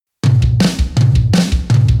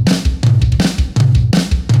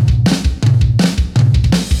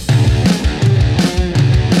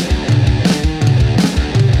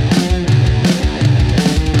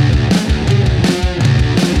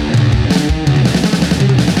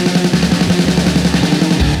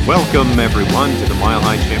Welcome, everyone, to the Mile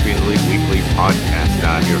High Champions League Weekly Podcast.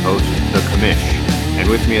 I'm your host, The Commish. And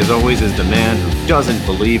with me, as always, is the man who doesn't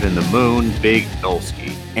believe in the moon, Big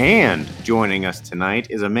Nolsky. And joining us tonight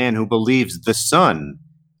is a man who believes the sun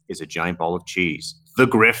is a giant ball of cheese, the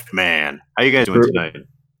Grift Man. How you guys doing tonight?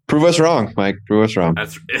 Prove us wrong, Mike. Prove us wrong.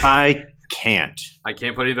 I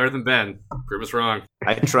can't put any better than Ben. Prove us wrong.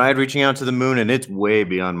 I tried reaching out to the moon, and it's way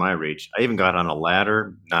beyond my reach. I even got on a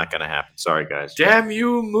ladder. Not going to happen. Sorry, guys. Damn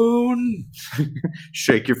you, moon.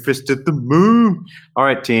 Shake your fist at the moon. All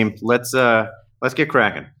right, team. Let's get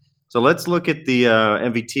cracking. So let's look at the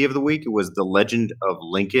MVT of the week. It was the Legend of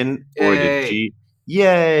Lincoln.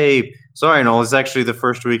 Yay. Sorry, Noel. It's actually the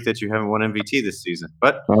first week that you haven't won MVT this season.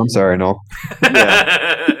 But I'm sorry, Noel.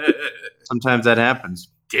 Yeah. Sometimes that happens.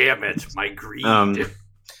 Damn it, my greed.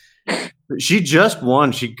 She just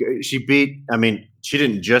won. She beat. I mean, she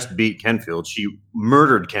didn't just beat Kenfield. She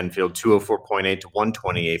murdered Kenfield 204.8 to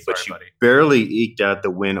 128. But she barely eked out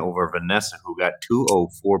the win over Vanessa, who got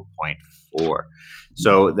 204.4.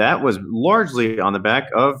 So that was largely on the back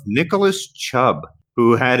of Nicholas Chubb,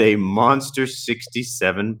 who had a monster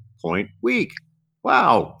 67-point week.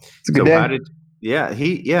 Wow, it's a good day.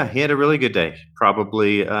 He had a really good day.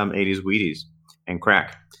 Probably 80s Wheaties and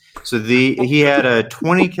crack. So he had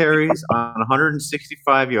 20 carries on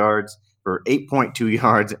 165 yards for 8.2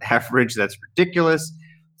 yards average. That's ridiculous.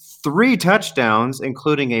 3 touchdowns,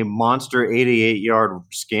 including a monster 88-yard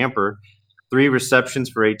scamper. 3 receptions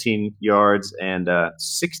for 18 yards and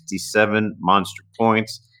 67 monster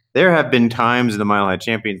points. There have been times in the Mile High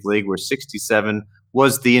Champions League where 67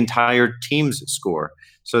 was the entire team's score.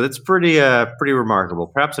 So that's pretty remarkable.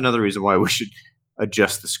 Perhaps another reason why we should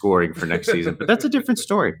adjust the scoring for next season, but that's a different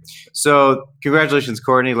story. So congratulations,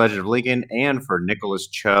 Courtney, Legend of Lincoln, and for Nicholas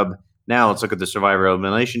Chubb. Now let's look at the Survivor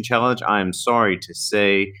Elimination Challenge. I'm sorry to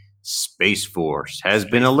say Space Force has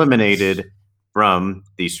been eliminated from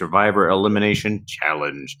the Survivor Elimination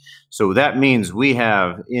Challenge. So that means we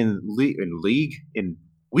have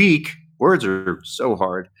words are so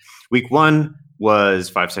hard. Week 1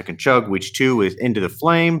 was 5-second chug. Week 2 is Into the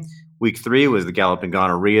Flame. Week 3 was the Galloping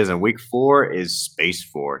Gonorrheas, and Week 4 is Space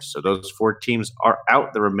Force. So those 4 teams are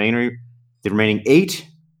out. The remaining 8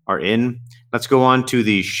 are in. Let's go on to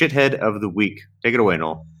the shithead of the week. Take it away,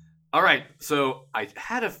 Noel. All right. So I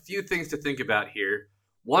had a few things to think about here.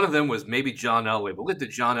 One of them was maybe John Elway. We'll get to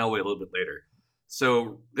John Elway a little bit later.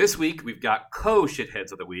 So this week we've got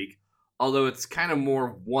co-shitheads of the week, although it's kind of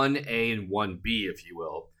more 1A and 1B, if you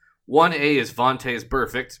will. 1A is Vontaze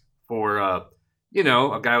Burfict for a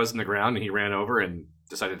guy was in the ground and he ran over and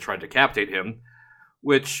decided to try to decapitate him,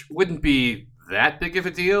 which wouldn't be that big of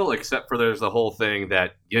a deal, except for there's the whole thing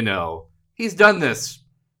that, he's done this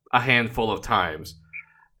a handful of times.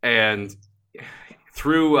 And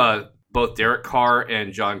through both Derek Carr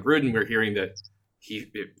and John Gruden, we're hearing that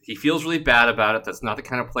he feels really bad about it. That's not the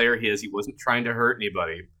kind of player he is. He wasn't trying to hurt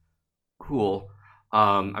anybody. Cool.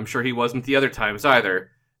 I'm sure he wasn't the other times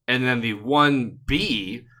either. And then the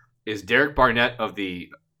 1B is Derek Barnett of the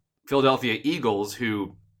Philadelphia Eagles,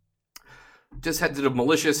 who just had a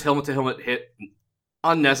malicious helmet-to-helmet hit,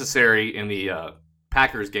 unnecessary in the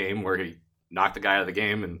Packers game where he knocked the guy out of the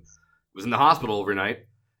game and was in the hospital overnight.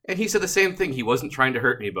 And he said the same thing. He wasn't trying to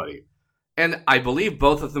hurt anybody. And I believe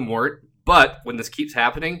both of them weren't, but when this keeps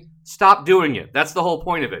happening, stop doing it. That's the whole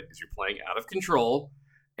point of it, is you're playing out of control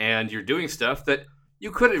and you're doing stuff that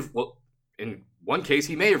you could have, well, in one case,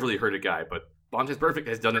 he may have really hurt a guy, but Vontaze Burfict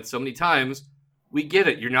has done it so many times. We get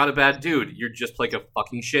it. You're not a bad dude. You're just like a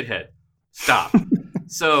fucking shithead. Stop.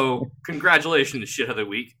 So, congratulations, shithead of the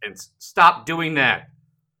week, and stop doing that.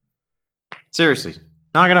 Seriously,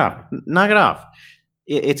 knock it off. Knock it off.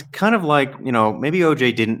 It's kind of like, maybe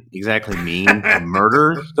OJ didn't exactly mean to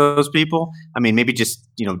murder those people. I mean, maybe just,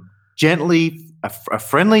 gently, a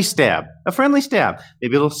friendly stab. Maybe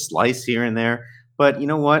a little slice here and there. But you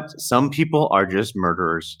know what? Some people are just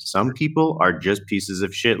murderers. Some people are just pieces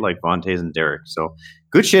of shit like Vontaze and Derek. So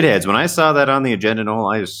good shitheads. When I saw that on the agenda,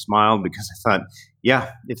 Noel, I just smiled because I thought,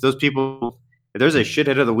 yeah, if there's a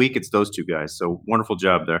shithead of the week, it's those 2 guys. So wonderful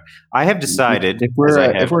job there. I have decided if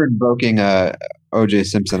we're invoking OJ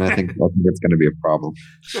Simpson, I think it's going to be a problem.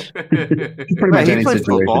 Pretty much any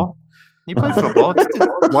situation. He plays football. It's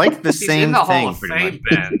like the same in the thing, Hall of pretty Fame,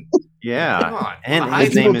 much. Ben. Yeah, Come on. and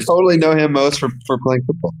his name is totally know him most for playing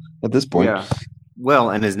football at this point. Yeah. Well,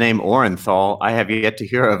 and his name Orenthal. I have yet to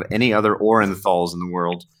hear of any other Orenthals in the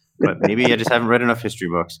world, but maybe I just haven't read enough history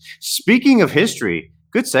books. Speaking of history,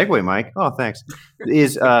 good segue, Mike. Oh, thanks.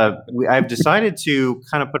 I've decided to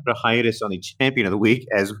kind of put a hiatus on the champion of the week,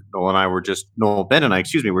 as Ben and I were just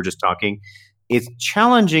talking. it's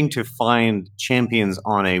challenging to find champions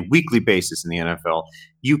on a weekly basis in the NFL.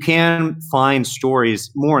 You can find stories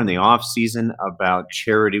more in the off season about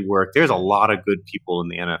charity work. There's a lot of good people in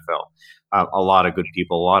the NFL. A lot of good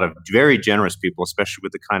people, a lot of very generous people, especially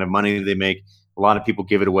with the kind of money they make. A lot of people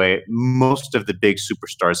give it away. Most of the big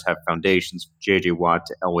superstars have foundations, J.J. Watt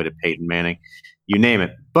to Elway to Peyton Manning, you name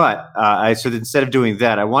it. But so instead of doing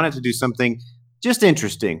that, I wanted to do something just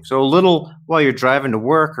interesting. So a little while you're driving to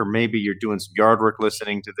work, or maybe you're doing some yard work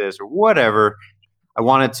listening to this or whatever, I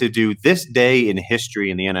wanted to do this day in history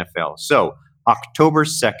in the NFL. So October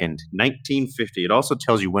 2nd, 1950. It also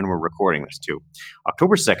tells you when we're recording this, too.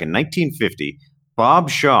 October 2nd, 1950, Bob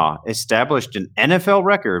Shaw established an NFL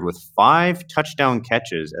record with 5 touchdown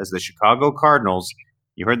catches as the Chicago Cardinals,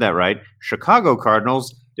 you heard that right, Chicago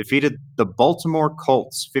Cardinals defeated the Baltimore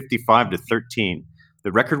Colts 55-13.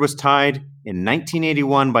 The record was tied in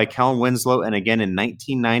 1981 by Kellen Winslow and again in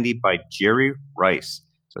 1990 by Jerry Rice.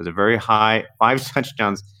 So it's a very high, 5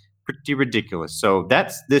 touchdowns, pretty ridiculous. So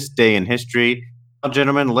that's this day in history. Well,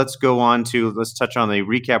 gentlemen, let's touch on the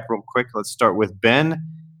recap real quick. Let's start with Ben.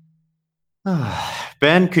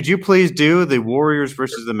 Ben, could you please do the Warriors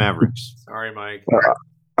versus the Mavericks? Sorry, Mike.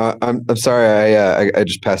 I'm sorry. I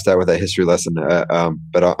just passed out with that history lesson,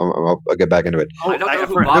 but I'll get back into it. I don't know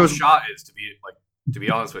who Bob Shaw is, to be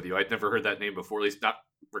honest with you. I'd never heard that name before, at least not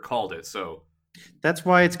recalled it. So that's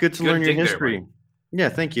why it's good to learn your history. Yeah,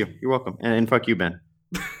 thank you. You're welcome. And fuck you, Ben.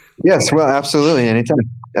 Yes, well, absolutely. Anytime.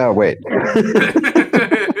 Oh, wait.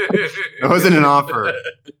 It wasn't an offer.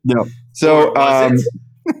 No. So,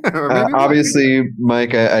 obviously,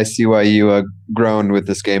 Mike, I see why you groaned with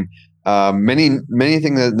this game. Many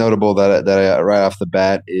things that notable that I right off the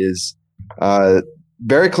bat is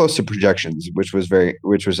very close to projections, which was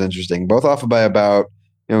interesting. Both off by about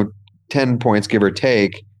 10 points, give or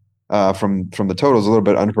take, from the totals. A little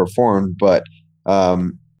bit underperformed, but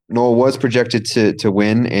Noel was projected to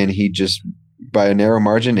win, and he just by a narrow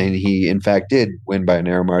margin, and he in fact did win by a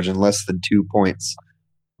narrow margin, less than 2 points.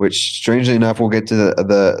 Which, strangely enough, we'll get to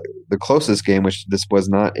the closest game, which this was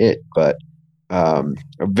not it, but a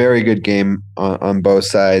very good game on both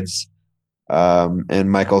sides.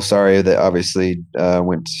 And Michael, sorry that obviously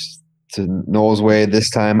went to Noel's way this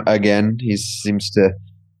time again. He seems to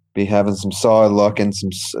be having some solid luck and some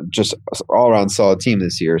just all around solid team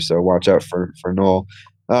this year. So watch out for Noel.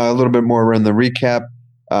 A little bit more around the recap.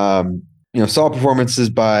 Solid performances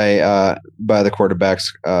by the quarterbacks,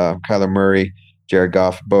 Kyler Murray, Jared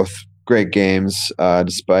Goff, both great games,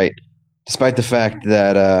 despite the fact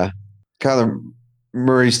that Kyler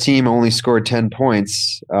Murray's team only scored 10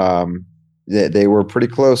 points. They were pretty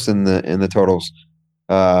close in the totals.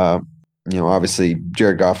 Obviously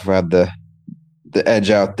Jared Goff had the edge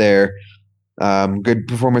out there. Good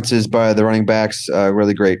performances by the running backs.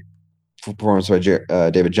 Really great performance by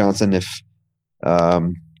David Johnson. If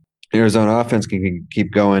Arizona offense can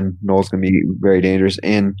keep going, Noel's going to be very dangerous.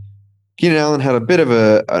 And Keenan Allen had a bit of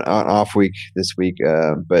an off week this week,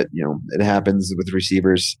 but it happens with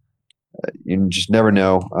receivers. You just never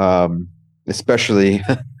know, especially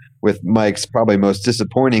with Mike's probably most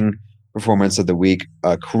disappointing performance of the week,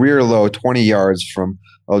 a career low 20 yards from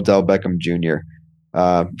Odell Beckham Jr.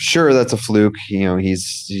 Sure, that's a fluke.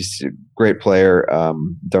 He's a great player.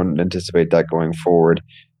 Don't anticipate that going forward.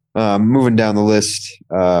 Moving down the list,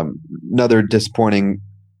 another disappointing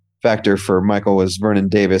factor for Michael was Vernon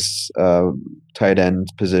Davis, tight end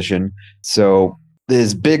position. So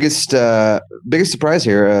his biggest surprise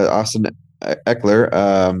here, Austin Eckler,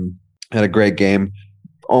 had a great game.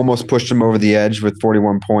 Almost pushed him over the edge with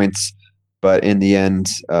 41 points, but in the end,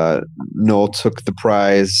 Noel took the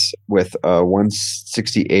prize with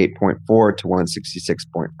 168.4 to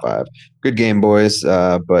 166.5. Good game, boys.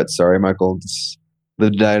 But sorry, Michael,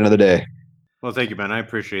 live to die another day. Well, thank you, Ben. I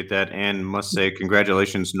appreciate that, and must say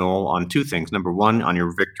congratulations, Noel, on 2 things. Number 1, on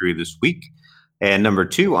your victory this week, and number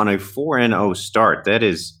 2, on a 4-0 start. That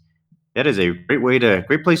is a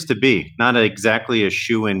great place to be. Not exactly a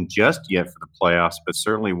shoo-in just yet for the playoffs, but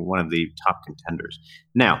certainly one of the top contenders.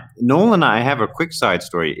 Now, Noel and I have a quick side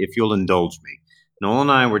story, if you'll indulge me. Noel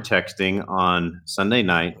and I were texting on Sunday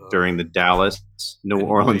night during the Dallas-New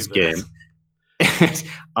Orleans game.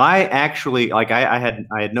 I actually I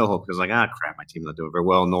had no hope because crap, my team's not doing very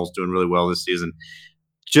well. Noel's doing really well this season.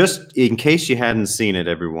 Just in case you hadn't seen it,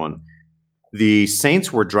 everyone, the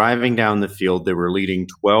Saints were driving down the field. They were leading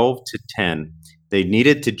 12-10. They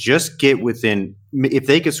needed to just get within. If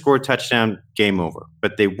they could score a touchdown, game over.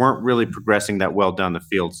 But they weren't really progressing that well down the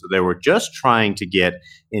field, so they were just trying to get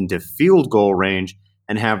into field goal range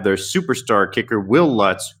and have their superstar kicker Will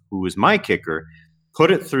Lutz, who was my kicker,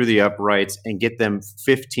 put it through the uprights, and get them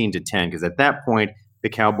 15-10. Because at that point, the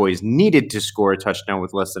Cowboys needed to score a touchdown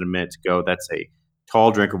with less than a minute to go. That's a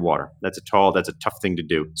tall drink of water. That's a tough thing to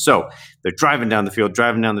do. So they're driving down the field.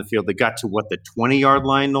 They got to the 20-yard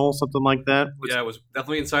line, Noel, something like that. Yeah, it was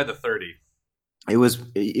definitely inside the 30. It was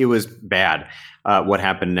bad. What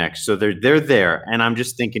happened next? So they're there, and I'm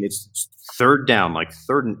just thinking it's third down, like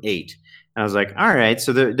 3rd and 8. And I was like, all right,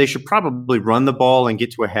 so they should probably run the ball and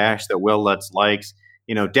get to a hash that Will Lutz likes.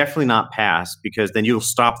 Definitely not pass, because then you'll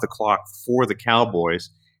stop the clock for the Cowboys.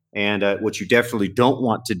 And what you definitely don't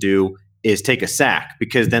want to do is take a sack,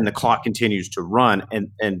 because then the clock continues to run. And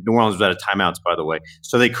New Orleans was out of timeouts, by the way,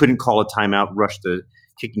 so they couldn't call a timeout, rush the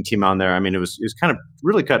kicking team on there. I mean, it was kind of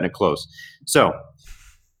really cutting it close. So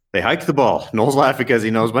they hiked the ball. Noel's laughing because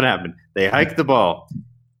he knows what happened. They hiked the ball.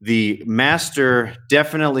 The master,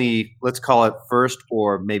 definitely, let's call it first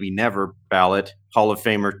or maybe never ballot Hall of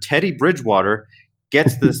Famer Teddy Bridgewater,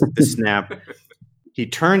 gets the snap. He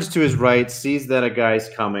turns to his right, sees that a guy's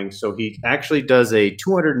coming, so he actually does a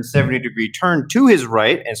 270-degree turn to his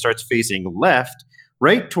right and starts facing left,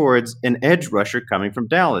 right towards an edge rusher coming from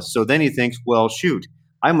Dallas. So then he thinks, well, shoot,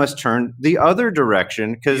 I must turn the other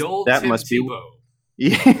direction, because that Tim must be Tebow.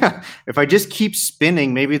 Yeah, if I just keep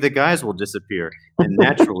spinning, maybe the guys will disappear. And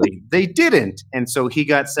naturally, they didn't. And so he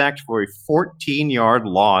got sacked for a 14-yard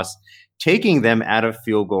loss, taking them out of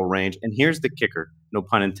field goal range. And here's the kicker, no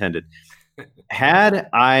pun intended. Had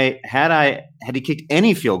he kicked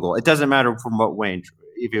any field goal, it doesn't matter from what range,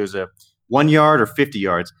 if it was a 1 yard or 50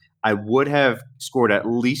 yards, I would have scored at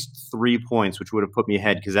least 3 points, which would have put me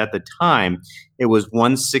ahead, because at the time it was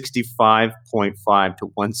 165.5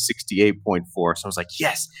 to 168.4. So I was like,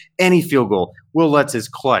 yes, any field goal. Will Lutz is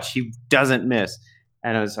clutch. He doesn't miss.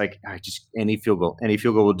 And I was like, just any field goal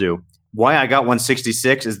will do. Why I got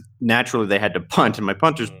 166 is naturally they had to punt, and my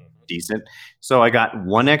punter's decent. So I got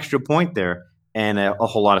 1 extra point there, and a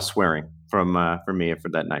whole lot of swearing from me for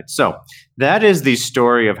that night. So that is the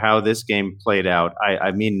story of how this game played out.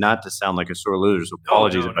 I mean, not to sound like a sore loser, so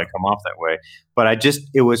apologies if I come off that way. But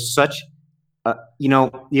it was such,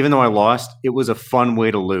 even though I lost, it was a fun way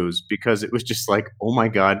to lose, because it was just like, oh my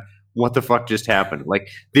God, what the fuck just happened? Like,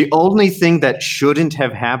 the only thing that shouldn't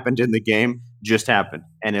have happened in the game just happened.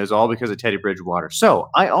 And it was all because of Teddy Bridgewater. So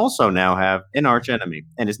I also now have an arch enemy,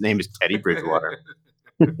 and his name is Teddy Bridgewater.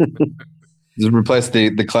 Just replace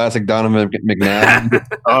the classic Donovan McNabb.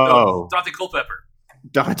 Oh, Dante Culpepper.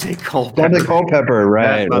 Dante Culpepper. Dante Culpepper,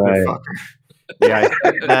 right. Yeah,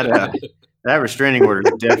 that restraining order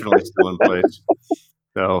is definitely still in place.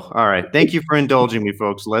 So, all right. Thank you for indulging me,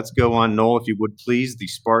 folks. Let's go on. Noel, if you would please, the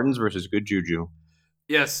Spartans versus Good Juju.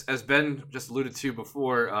 Yes, as Ben just alluded to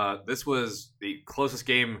before, this was the closest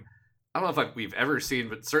game I don't know if we've ever seen,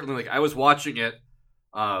 but certainly I was watching it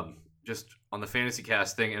just on the Fantasy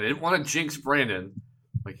Cast thing, and I didn't want to jinx Brandon.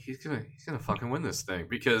 Like, he's gonna fucking win this thing,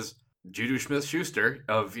 because Juju Smith-Schuster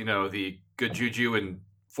of the Good Juju and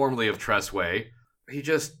formerly of Tressway, he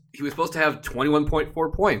was supposed to have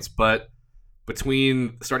 21.4 points, but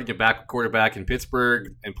between starting a backup quarterback in Pittsburgh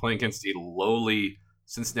and playing against a lowly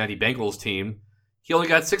Cincinnati Bengals team, he only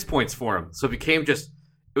got 6 points for him. So it became just,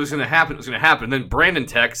 it was going to happen. And then Brandon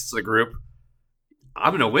texts the group,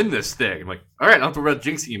 I'm going to win this thing. I'm like, all right, I don't have to worry about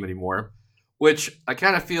jinxing him anymore. Which I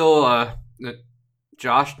kind of feel,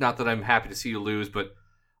 Josh, not that I'm happy to see you lose, but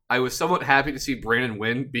I was somewhat happy to see Brandon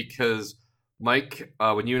win, because Mike,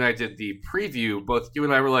 when you and I did the preview, both you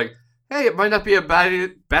and I were like, hey, it might not be a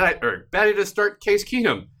bad idea to start Case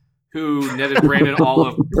Keenum, who netted Brandon all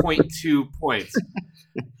of 0.2 points.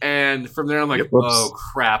 And from there, I'm like, oh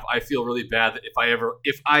crap! I feel really bad that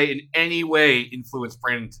if I in any way influenced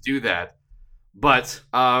Brandon to do that. But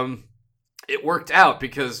it worked out,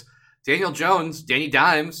 because Daniel Jones, Danny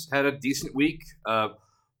Dimes, had a decent week.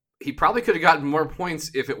 He probably could have gotten more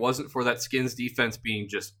points if it wasn't for that Skins defense being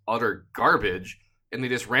just utter garbage, and they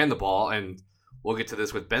just ran the ball. And we'll get to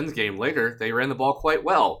this with Ben's game later. They ran the ball quite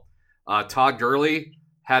well. Todd Gurley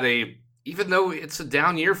had even though it's a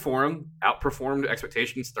down year for him, outperformed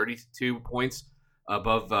expectations, 32 points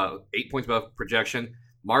above, 8 points above projection.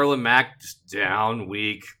 Marlon Mack, just down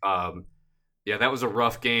week. Yeah, that was a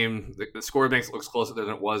rough game. The score makes it looks closer than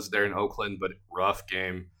it was there in Oakland, but rough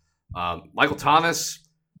game. Michael Thomas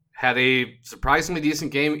had a surprisingly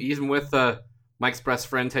decent game, even with Mike's best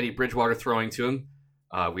friend Teddy Bridgewater throwing to him.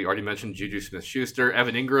 We already mentioned Juju Smith-Schuster.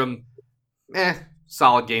 Evan Ingram,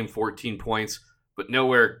 solid game, 14 points, but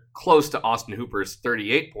nowhere close to Austin Hooper's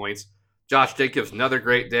 38 points. Josh Jacobs, another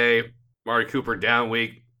great day. Amari Cooper, down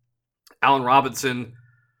week. Allen Robinson.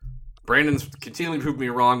 Brandon's continually proved me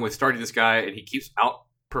wrong with starting this guy, and he keeps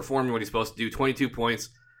outperforming what he's supposed to do. 22 points.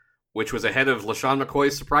 which was ahead of LaShawn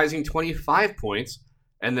McCoy's surprising 25 points.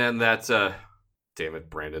 And then that's, damn it,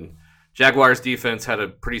 Brandon. Jaguars defense had a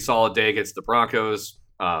pretty solid day against the Broncos.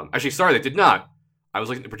 Actually, sorry, they did not. I was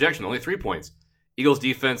looking at the projection, only 3 points. Eagles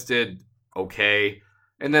defense did okay.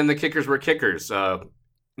 And then the kickers were kickers.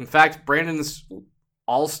 In fact, Brandon's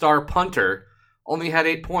all-star punter only had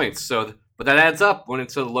 8 points. But that adds up when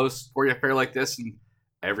it's a low-scoring affair like this, and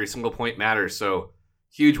every single point matters. So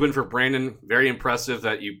huge win for Brandon. Very impressive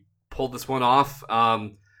that you pulled this one off.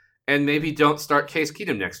 And maybe don't start Case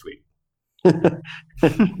Keenum next week. I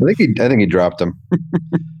think he dropped him.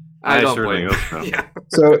 I don't certainly blame hope so. Yeah.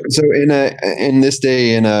 So in this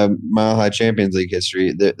day in a Mile High Champions League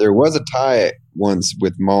history, there was a tie once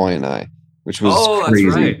with Molly and I, which was crazy.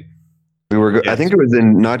 That's right. We were. I think it was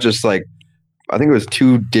in not just like, I think it was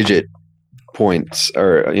 2-digit points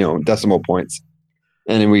or decimal points,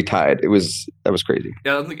 and then we tied. That was crazy.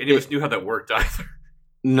 Yeah, I don't think any of us knew how that worked either.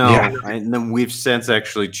 No, Yeah. and then we've since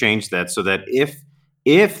actually changed that so that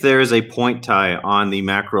if there is a point tie on the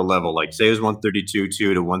macro level, like say it was 132-2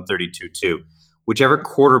 to 132-2, whichever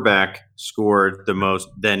quarterback scored the most,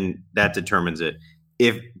 then that determines it.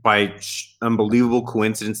 If by unbelievable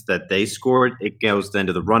coincidence that they scored, it goes then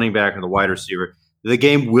to the running back or the wide receiver. The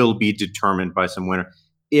game will be determined by some winner.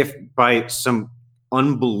 If by some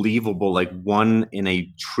unbelievable, like 1 in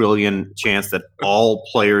a trillion chance that all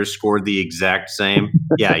players scored the exact same,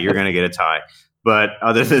 yeah, you're going to get a tie. But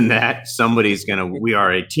other than that, we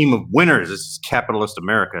are a team of winners. This is capitalist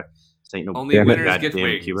America. This ain't no Only winners get goddamn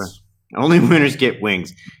wings. Cuba. Only winners get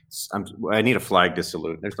wings. I need a flag to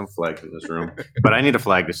salute. There's no flags in this room, but I need a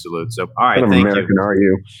flag to salute. So, all right, What thank American you. are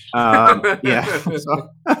you? Yeah. So,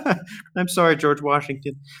 I'm sorry, George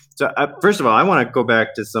Washington. So, first of all, I want to go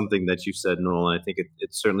back to something that you said, Noel, and I think it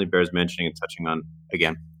certainly bears mentioning and touching on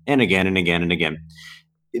again and again and again and again.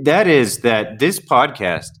 That is that this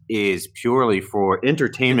podcast is purely for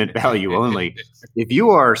entertainment value only. If you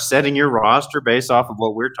are setting your roster based off of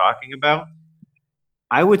what we're talking about,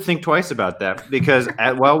 I would think twice about that because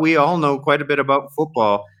while we all know quite a bit about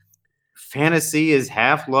football, fantasy is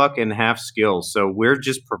half luck and half skill. So we're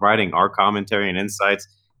just providing our commentary and insights.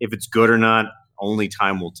 If it's good or not, only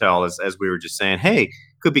time will tell. As we were just saying, hey,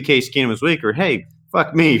 could be Case Keenum this week, or hey,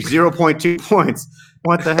 fuck me, 0.2 points.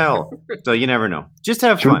 What the hell? So you never know. Just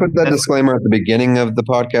have Should we fun. put that disclaimer at the beginning of the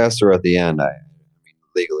podcast or at the end? I mean,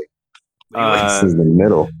 legally. This is the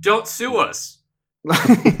middle. Don't sue us.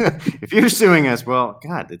 If you're suing us, well,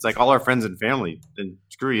 God, it's like all our friends and family. Then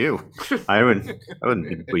screw you. I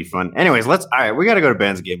wouldn't be fun. Anyways, all right, we got to go to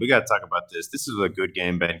Ben's game. We got to talk about this. This is a good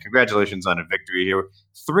game, Ben. Congratulations on a victory here.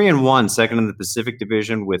 3-1, second in the Pacific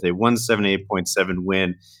Division with a 178.7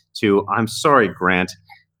 win to, I'm sorry, Grant,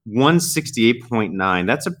 168.9.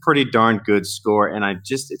 That's a pretty darn good score. And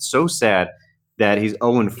it's so sad that he's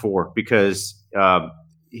 0-4 because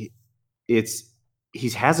he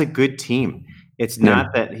has a good team. It's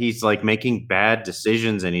not that he's like making bad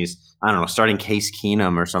decisions and he's, I don't know, starting Case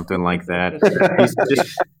Keenum or something like that.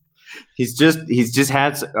 He's just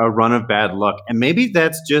had a run of bad luck. And maybe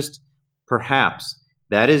perhaps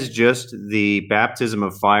that is just the baptism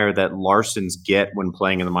of fire that Larsons get when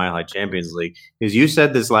playing in the Mile High Champions League. Because you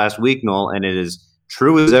said this last week, Noel, and it is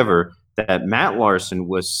true as ever that Matt Larson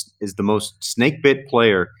is the most snake-bit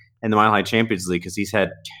player in the Mile High Champions League because he's had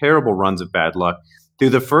terrible runs of bad luck. Through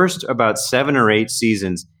the first about 7 or 8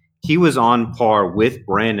 seasons, he was on par with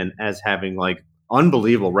Brandon as having like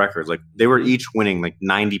unbelievable records. Like they were each winning like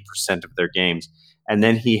 90% of their games. And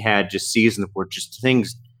then he had just seasons where just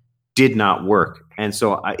things did not work. And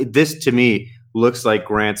so this to me looks like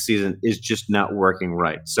Grant's season is just not working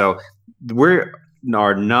right. So we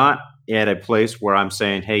are not at a place where I'm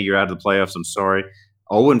saying, hey, you're out of the playoffs. I'm sorry.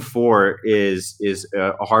 0-4 is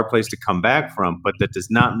a hard place to come back from, but that does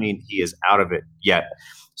not mean he is out of it yet.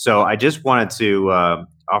 So I just wanted to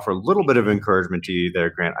offer a little bit of encouragement to you there,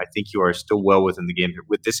 Grant. I think you are still well within the game here.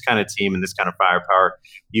 With this kind of team and this kind of firepower,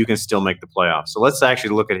 you can still make the playoffs. So let's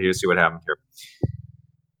actually look at it here, see what happened here.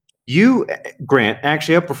 You, Grant,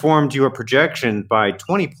 actually outperformed your projection by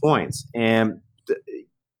 20 points. And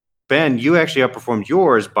Ben, you actually outperformed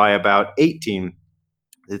yours by about 18.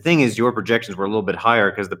 The thing is, your projections were a little bit higher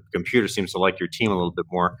because the computer seems to like your team a little bit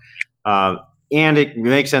more. And it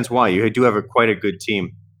makes sense why. You do have quite a good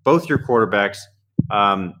team. Both your quarterbacks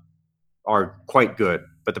are quite good.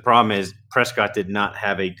 But the problem is Prescott did not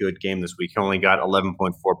have a good game this week. He only got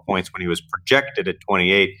 11.4 points when he was projected at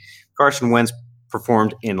 28. Carson Wentz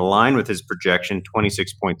performed in line with his projection,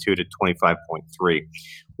 26.2 to 25.3.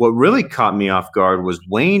 What really caught me off guard was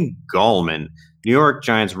Wayne Gallman, New York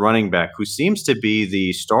Giants running back, who seems to be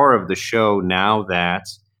the star of the show now that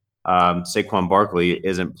Saquon Barkley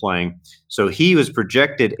isn't playing. So he was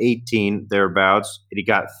projected 18 thereabouts, and he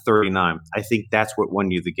got 39. I think that's what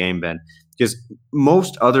won you the game, Ben, because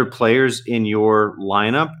most other players in your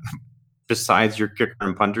lineup, besides your kicker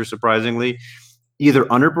and punter, surprisingly, either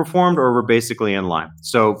underperformed or were basically in line.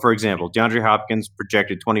 So, for example, DeAndre Hopkins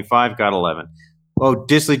projected 25, got 11. Oh,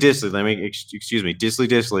 Disley, excuse me,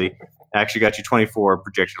 Disley actually got you 24,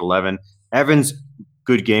 projected 11. Evans,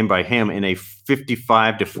 good game by him in a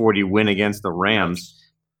 55-40 win against the Rams,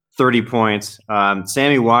 30 points.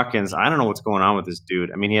 Sammy Watkins, I don't know what's going on with this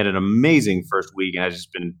dude. I mean, he had an amazing first week and has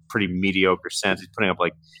just been pretty mediocre since. He's putting up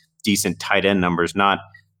like decent tight end numbers, not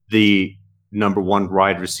the number one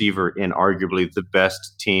wide receiver in arguably the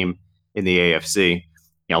best team in the AFC.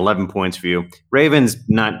 11 points for you. Ravens,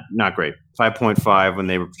 not great. 5.5 when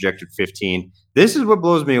they were projected 15. This is what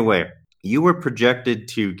blows me away. You were projected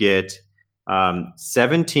to get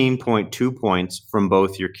 17.2 points from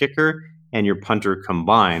both your kicker and your punter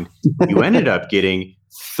combined. You ended up getting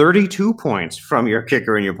 32 points from your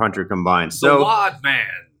kicker and your punter combined. So the odd man.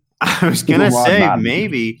 I was going to say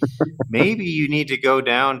maybe you need to go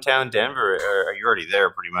downtown Denver, or you're already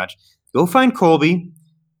there pretty much. Go find Colby,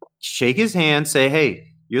 shake his hand, say, hey,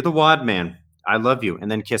 you're the wad man. I love you.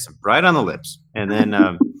 And then kiss him right on the lips. And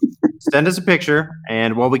then send us a picture.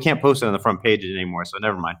 And, well, we can't post it on the front page anymore, so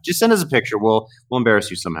never mind. Just send us a picture. We'll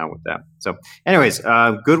embarrass you somehow with that. So, anyways,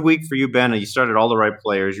 good week for you, Ben. You started all the right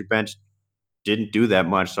players. Your bench didn't do that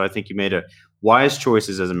much, so I think you made wise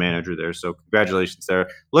choices as a manager there. So congratulations there.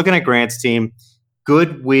 Looking at Grant's team,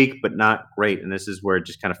 good week, but not great. And this is where it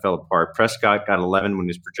just kind of fell apart. Prescott got 11 when he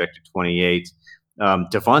was projected 28.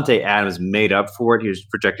 Devontae Adams made up for it. He was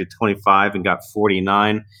projected 25 and got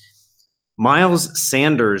 49. Miles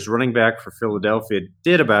Sanders, running back for Philadelphia,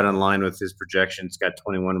 did about in line with his projections, got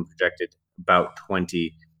 21 and projected about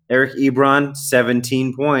 20. Eric Ebron,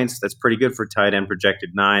 17 points. That's pretty good for tight end,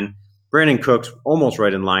 projected 9. Brandon Cooks, almost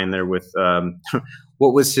right in line there with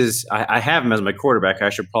what was his – I have him as my quarterback. I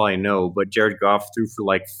should probably know, but Jared Goff threw for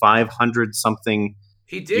like 500-something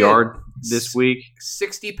yard this week.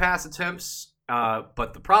 60 pass attempts,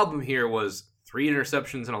 but the problem here was 3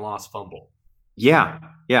 interceptions and a lost fumble. Yeah.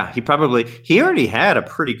 He already had a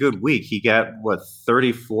pretty good week. He got,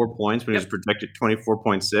 34 points when he was projected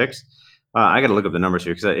 24.6. I got to look up the numbers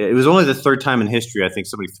here because it was only the third time in history I think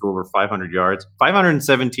somebody threw over 500 yards,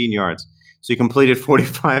 517 yards. So he completed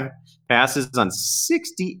 45 passes on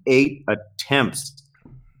 68 attempts.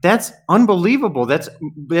 That's unbelievable. That's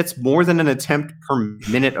more than an attempt per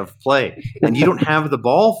minute of play, and you don't have the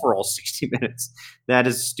ball for all 60 minutes. That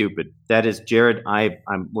is stupid. That is Jared.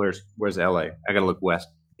 Where's LA? I got to look west.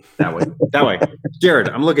 That way. Jared,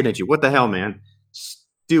 I'm looking at you. What the hell, man?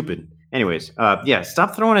 Stupid. Anyways,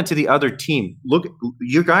 stop throwing it to the other team. Look,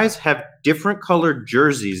 you guys have different colored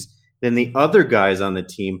jerseys than the other guys on the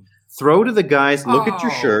team. Throw to the guys, look at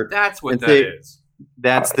your shirt. That's what that is.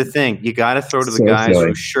 That's the thing. You got to throw to the guys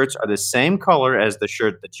whose shirts are the same color as the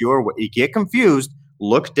shirt that you're – you get confused,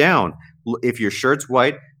 look down. If your shirt's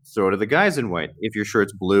white, throw to the guys in white. If your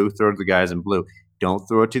shirt's blue, throw to the guys in blue. Don't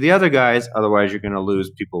throw it to the other guys, otherwise you're going to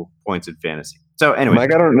lose people points in fantasy. So anyway,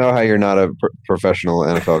 Mike, I don't know how you're not a professional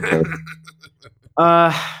NFL coach.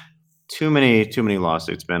 Too many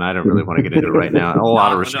lawsuits, Ben. I don't really want to get into it right now. A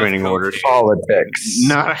lot of restraining orders. Politics.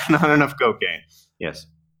 Not enough cocaine. Yes,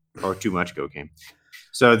 or too much cocaine.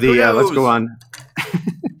 So let's go on.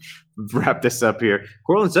 Wrap this up here.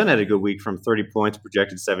 Cortland Sutton had a good week from 30 points,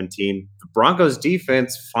 projected 17. The Broncos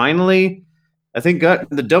defense finally, I think, got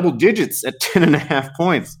the double digits at 10.5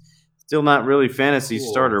 points. Still not really fantasy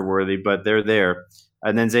starter worthy, but they're there.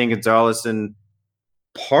 And then Zane Gonzalez and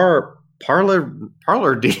Parlardy,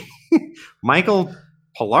 Michael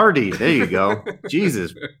Pallardi. There you go.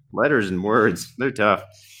 Jesus, letters and words. They're tough.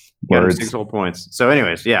 Got him 6 whole points. So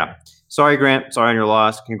anyways, yeah. Sorry, Grant. Sorry on your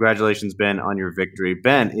loss. Congratulations, Ben, on your victory.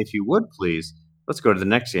 Ben, if you would, please, let's go to the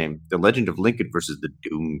next game. The Legend of Lincoln versus the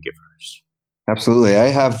Doom Givers. Absolutely. I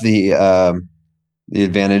have the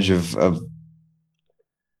advantage of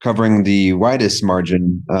covering the widest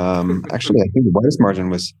margin. Actually, I think the widest margin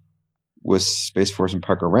was Space Force and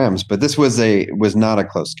Parker Rams, but this was not a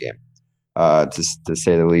close game, to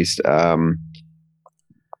say the least.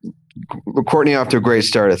 Courtney off to a great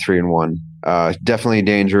start at 3-1. Definitely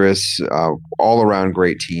dangerous. All around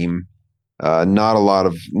great team. Not a lot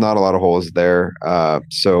of holes there.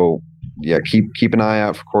 So yeah, keep an eye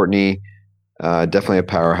out for Courtney. Definitely a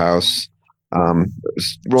powerhouse. Do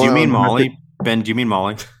you mean Molly? Ben, do you mean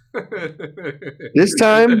Molly? This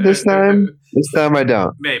time I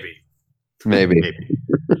don't. Maybe.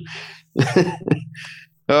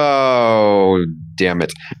 Oh, damn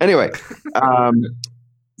it. Anyway,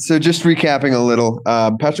 So just recapping a little,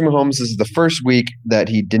 Patrick Mahomes is the first week that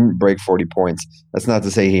he didn't break 40 points. That's not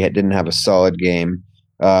to say he didn't have a solid game.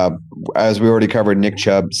 As we already covered, Nick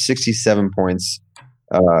Chubb, 67 points,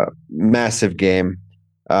 massive game.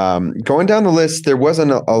 Going down the list, there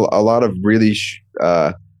wasn't a lot of really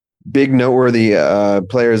big noteworthy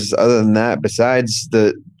players other than that, besides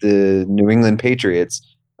the New England Patriots.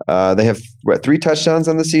 They have, 3 touchdowns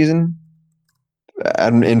on the season?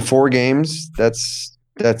 And in 4 games? That's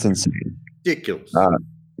insane. Ridiculous.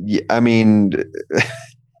 Yeah, I mean,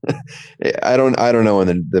 I don't know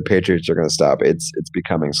when the Patriots are going to stop. It's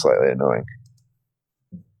becoming slightly annoying.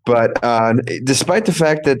 But despite the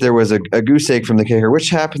fact that there was a goose egg from the kicker, which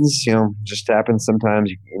happens, just happens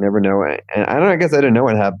sometimes. You never know. And I guess I didn't know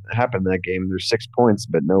what happened in that game. There's 6 points,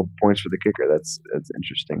 but no points for the kicker. That's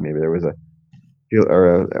interesting. Maybe there was a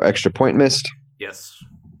extra point missed. Yes.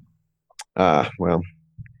 Well,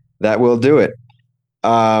 that will do it.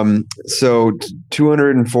 So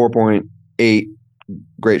 204.8,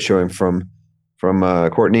 great showing from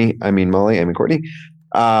Courtney. Courtney.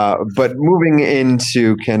 But moving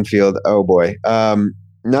into Kenfield, oh boy, not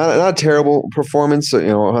a terrible performance.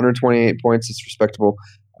 128 points is respectable.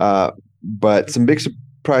 But some big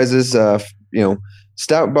surprises.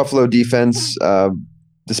 Stout Buffalo defense.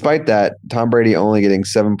 Despite that, Tom Brady only getting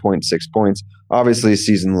 7.6 points. Obviously,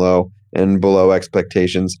 season low and below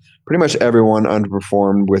expectations. Pretty much everyone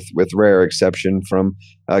underperformed, with rare exception from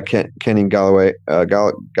Kenny Golladay.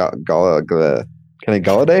 Kenny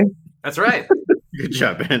Golladay. That's right. Good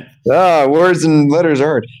job, Ben. Words and letters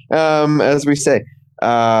are hard, as we say.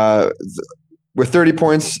 With 30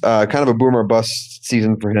 points, kind of a boomer bust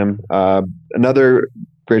season for him. Another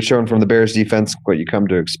great showing from the Bears defense, what you come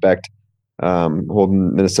to expect,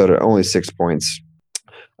 holding Minnesota only 6 points.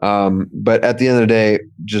 But at the end of the day,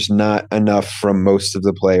 just not enough from most of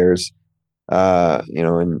the players. And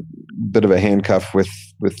a bit of a handcuff with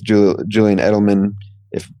Julian Edelman.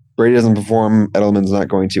 If Brady doesn't perform, Edelman's not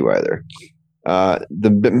going to either.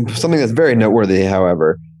 Something that's very noteworthy,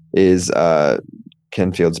 however, is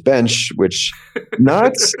Kenfield's bench, which did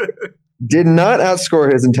not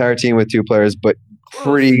outscore his entire team with 2 players, but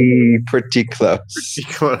pretty close.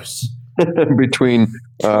 Pretty close. Between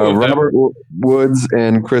Robert Woods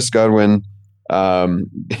and Chris Godwin.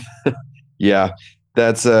 Yeah,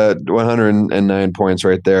 that's 109 points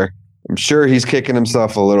right there. I'm sure he's kicking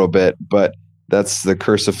himself a little bit, but that's the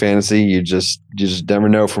curse of fantasy. You just never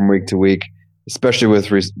know from week to week, especially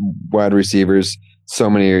with wide receivers. So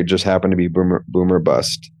many just happen to be boomer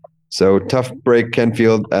bust. So tough break,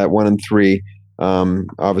 Kenfield at 1-3.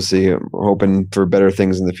 Obviously, hoping for better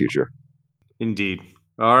things in the future. Indeed.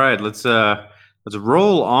 All right, let's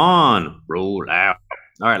roll on, roll out.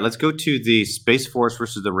 All right, let's go to the Space Force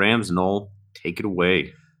versus the Rams. Noel, take it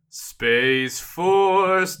away. Space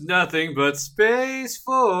Force, nothing but Space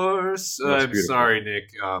Force. I'm sorry, Nick.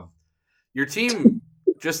 Your team,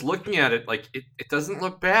 just looking at it, it doesn't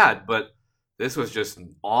look bad, but this was just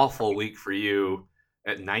an awful week for you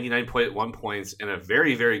at 99.1 points, and a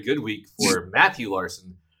very, very good week for Matthew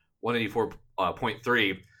Larson,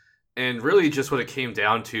 184.3. And really just what it came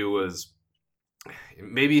down to was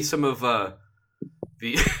maybe some of the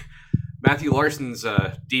Matthew Larson's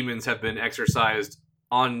demons have been exercised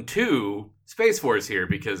onto Space Force here,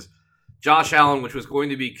 because Josh Allen, which was going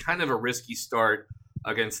to be kind of a risky start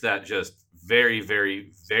against that just very,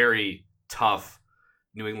 very, very tough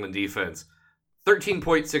New England defense,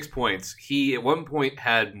 13.6 points. He at one point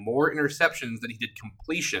had more interceptions than he did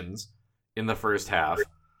completions in the first half,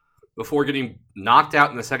 before getting knocked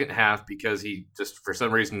out in the second half because he just, for some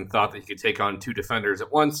reason, thought that he could take on 2 defenders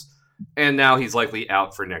at once, and now he's likely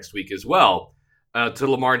out for next week as well. To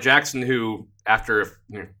Lamar Jackson, who, after a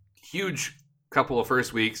huge couple of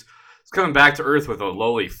first weeks, is coming back to earth with a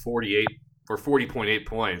lowly 40.8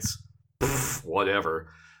 points. Whatever.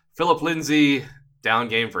 Phillip Lindsay, down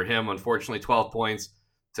game for him, unfortunately, 12 points.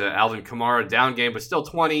 To Alvin Kamara, down game, but still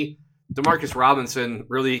 20. Demarcus Robinson,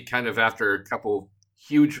 really kind of after a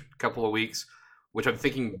huge couple of weeks, which I'm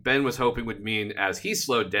thinking Ben was hoping would mean as he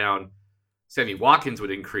slowed down, Sammy Watkins would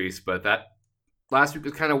increase, but that last week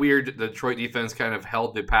was kind of weird. The Detroit defense kind of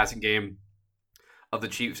held the passing game of the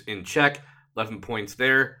Chiefs in check, 11 points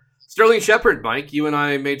there. Sterling Shepard, Mike, you and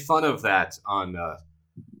I made fun of that on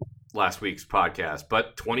last week's podcast,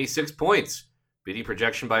 but 26 points, beating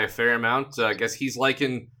projection by a fair amount. I guess he's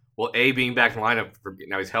liking, being back in the lineup,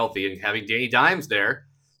 now he's healthy, and having Danny Dimes there.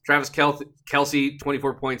 Travis Kelce,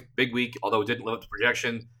 24 points, big week, although it didn't live up to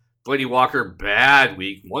projection. Brady Walker, bad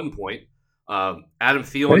week, 1 point. Adam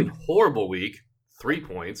Thielen, horrible week, 3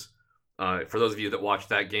 points. For those of you that watched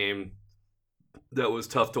that game, that was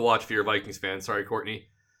tough to watch for your Vikings fans. Sorry, Courtney.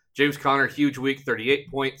 James Conner, huge week, 38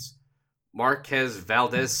 points. Marquez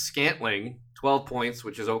Valdez-Scantling, 12 points,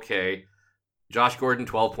 which is okay. Josh Gordon,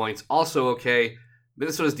 12 points, also okay.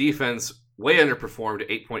 Minnesota's defense way underperformed at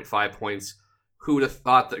 8.5 points. Who would have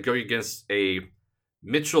thought that going against a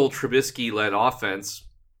Mitchell Trubisky-led offense,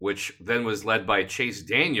 which then was led by Chase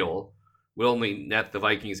Daniel, will only net the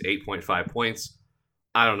Vikings 8.5 points?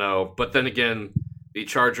 I don't know. But then again, the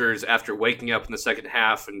Chargers, after waking up in the second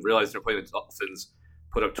half and realizing they're playing the Dolphins,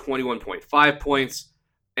 put up 21.5 points.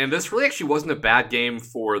 And this really actually wasn't a bad game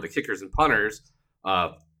for the kickers and punters.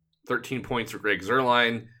 13 points for Greg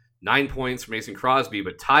Zuerlein, 9 points for Mason Crosby.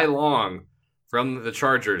 But Ty Long from the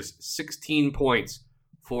Chargers, 16 points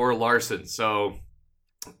for Larson. So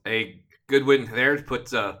a good win there to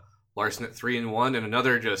put Larson at 3-1, and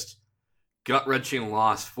another just gut-wrenching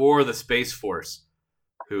loss for the Space Force,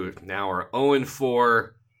 who now are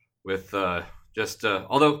 0-4 with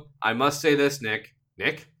although I must say this, Nick.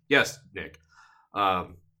 Yes, Nick.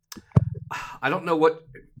 I don't know what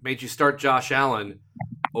made you start Josh Allen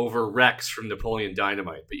over Rex from Napoleon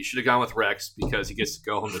Dynamite, but you should have gone with Rex because he gets to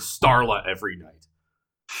go home to Starla every night.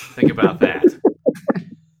 Think about that.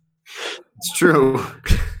 It's true.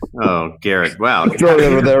 Oh, Garrett! Wow. Throw it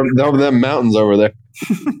over there, over them mountains over there.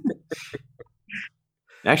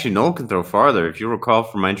 Actually, Noel can throw farther. If you recall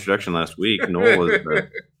from my introduction last week, Noel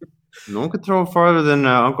could throw farther than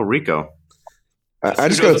Uncle Rico. I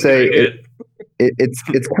just gotta say, it's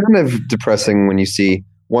kind of depressing when you see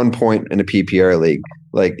 1 point in a PPR league.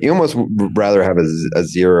 Like, you almost would rather have a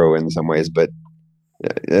zero in some ways, but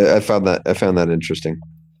I found that interesting.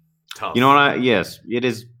 Tough. You know what? Yes, it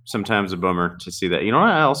is sometimes a bummer to see that. You know what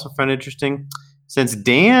I also found interesting? Since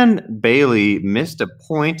Dan Bailey missed a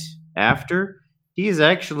point after, he is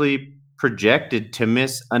actually projected to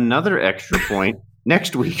miss another extra point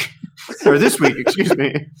next week. Or this week, excuse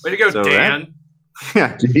me. Way to go, So, Dan.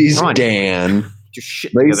 Yeah. Jeez, Dan. Just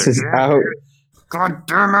shit Lace is together. out. God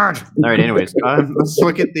damn it. All right, anyways, let's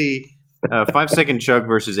look at the 5-second chug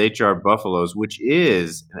versus HR Buffaloes, which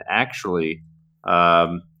is actually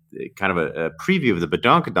kind of a preview of the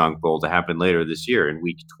Badonkadonk Bowl to happen later this year in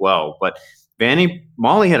week 12. But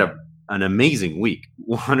Molly had an amazing week,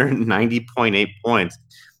 190.8 points.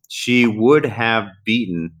 She would have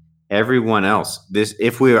beaten everyone else.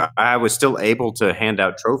 I was still able to hand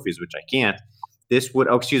out trophies, which I can't.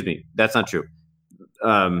 Excuse me, that's not true.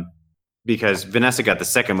 Because Vanessa got the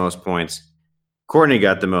second most points. Courtney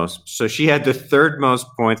got the most. So she had the third most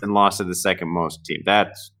points and lost to the second most team.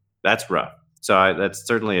 That's rough. So that's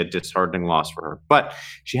certainly a disheartening loss for her. But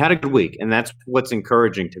she had a good week, and that's what's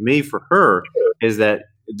encouraging to me for her is that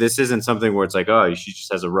this isn't something where it's like, oh, she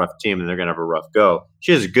just has a rough team and they're going to have a rough go.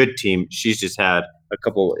 She has a good team. She's just had a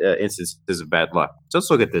couple instances of bad luck. So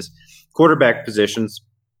let's look at this. Quarterback positions.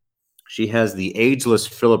 She has the ageless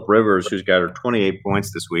Phillip Rivers, who's got her 28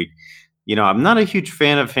 points this week. You know, I'm not a huge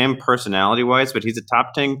fan of him personality-wise, but he's a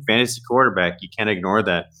top 10 fantasy quarterback. You can't ignore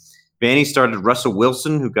that. Vanny started Russell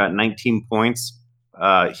Wilson, who got 19 points.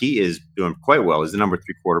 He is doing quite well. He's the number 3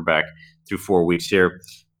 quarterback through 4 weeks here.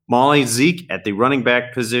 Molly Zeke at the running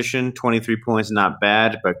back position, 23 points, not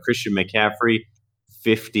bad. But Christian McCaffrey,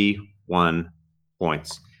 51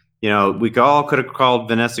 points. You know, we all could have called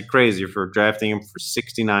Vanessa crazy for drafting him for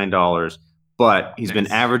 $69, but he's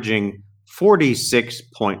been averaging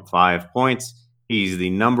 46.5 points. He's the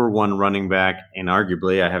number 1 running back, and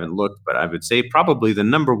arguably, I haven't looked, but I would say probably the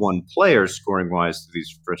number 1 player scoring-wise through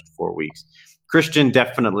these first 4 weeks. Christian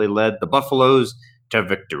definitely led the Buffaloes to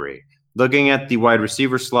victory. Looking at the wide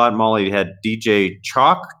receiver slot, Molly had DJ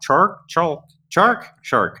Shark.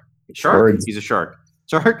 He's a shark.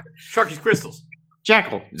 Sharky's Crystals.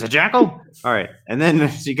 Jackal. Is it Jackal? All right. And then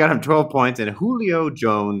she got him 12 points, and Julio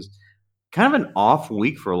Jones, kind of an off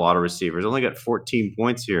week for a lot of receivers, only got 14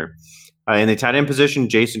 points here. In the tight end position,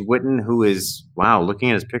 Jason Witten, who is,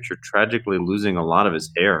 looking at his picture, tragically losing a lot of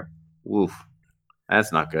his hair. Oof.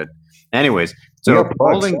 That's not good. Anyways, so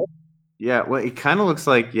holding, it kind of looks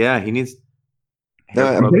like, he needs. No,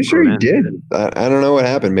 I'm pretty sure he did. I don't know what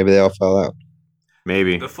happened. Maybe they all fell out.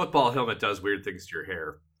 Maybe. The football helmet does weird things to your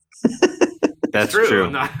hair. That's true.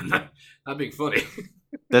 I'm not being funny.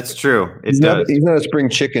 That's true. He's not a spring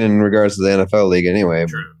chicken in regards to the NFL league anyway.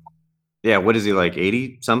 True. Yeah, what is he, like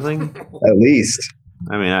 80-something? At least.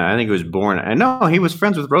 I mean, I think he was born. I know he was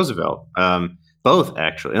friends with Roosevelt. Both,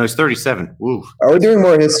 actually. No, he's 37. Oof. Are we doing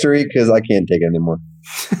more history? Because I can't take it anymore.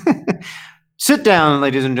 Sit down,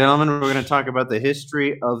 ladies and gentlemen. We're going to talk about the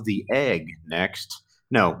history of the egg next.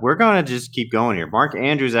 No, we're going to just keep going here. Mark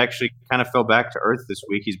Andrews actually kind of fell back to earth this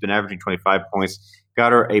week. He's been averaging 25 points.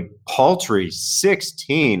 Got her a paltry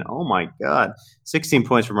 16. Oh, my God. 16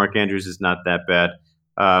 points for Mark Andrews is not that bad.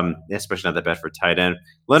 especially not that bad for tight end.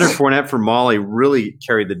 Leonard Fournette for Molly really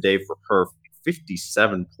carried the day for her.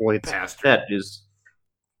 57 points. Pastor. That is,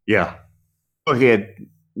 yeah. Oh, he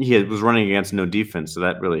was running against no defense, so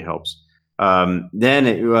that really helps.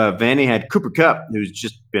 Then Vanny had Cooper Kupp, who's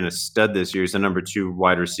just been a stud this year. He's the number 2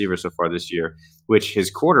 wide receiver so far this year, which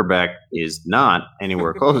his quarterback is not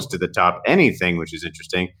anywhere close to the top anything, which is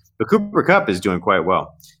interesting. But Cooper Kupp is doing quite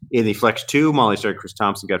well. In the flex 2, Molly started Chris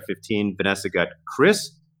Thompson, got 15. Vanessa got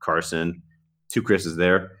Chris Carson, 2 Chris's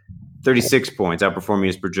there. 36 points, outperforming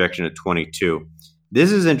his projection at 22.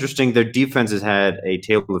 This is interesting. Their defense has had a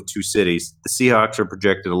tale of 2 cities. The Seahawks are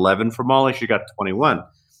projected 11 for Molly. She got 21.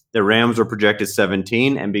 The Rams were projected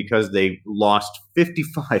 17, and because they lost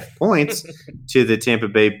 55 points to the Tampa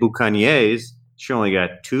Bay Buccaneers, she only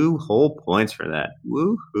got 2 whole points for that.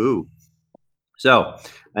 Woo-hoo. So,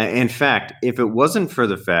 in fact, if it wasn't for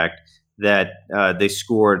the fact that they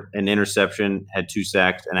scored an interception, had 2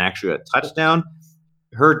 sacks, and actually a touchdown,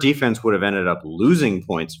 her defense would have ended up losing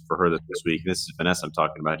points for her this week. This is Vanessa I'm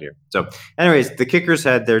talking about here. So, anyways, the kickers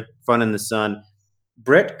had their fun in the sun.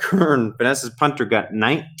 Brett Kern, Vanessa's punter, got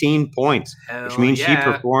 19 points, which means she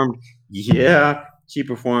performed. Yeah, she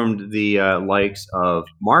performed the likes of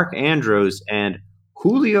Mark Andrews and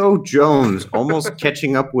Julio Jones, almost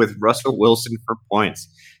catching up with Russell Wilson for points.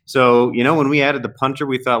 So, when we added the punter,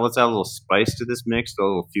 we thought, let's add a little spice to this mix, a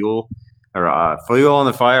little fuel. Or fuel in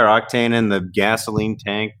the fire, octane in the gasoline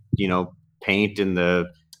tank, paint in the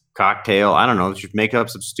cocktail. I don't know. Just make up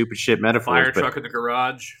some stupid shit metaphors. Fire truck in the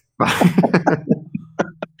garage.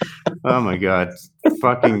 Oh, my God.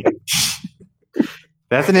 Fucking.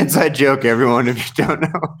 That's an inside joke, everyone, if you don't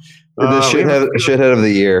know. The shithead of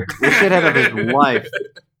the year. The shithead of his life.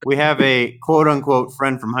 We have a quote-unquote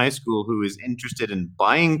friend from high school who is interested in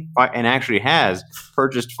buying and actually has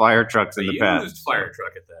purchased fire trucks in the past. Used fire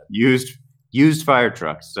truck at that. Used fire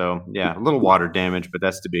trucks. So, yeah, a little water damage, but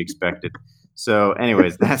that's to be expected. So,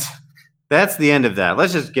 anyways, that's the end of that.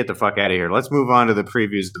 Let's just get the fuck out of here. Let's move on to the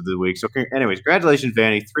previews of the week. So, anyways, congratulations,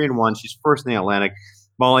 Vanny. 3-1. She's first in the Atlantic.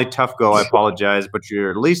 Molly, tough go. I apologize, but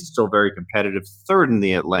you're at least still very competitive. Third in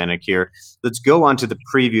the Atlantic here. Let's go on to the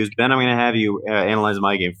previews. Ben, I'm going to have you analyze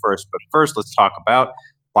my game first. But first, let's talk about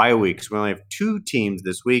bye weeks. We only have 2 teams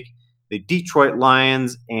this week. The Detroit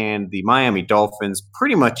Lions and the Miami Dolphins,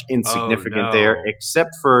 pretty much insignificant there,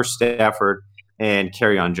 except for Stafford and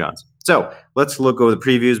Kerryon Johnson. So let's look over the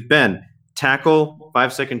previews. Ben, tackle,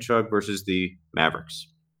 5-second chug versus the Mavericks.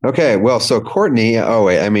 Okay, well, so Courtney. Oh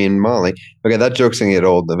wait, I mean Molly. Okay, that joke's gonna get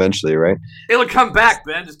old eventually, right? It'll come back,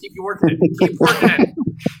 Ben. Just keep working it. Keep working it.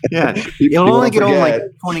 Yeah, it'll only get old like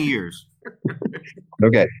 20 years.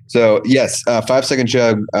 Okay, so yes, 5-second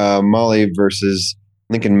chug. Molly versus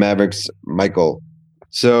Lincoln Mavericks. Michael.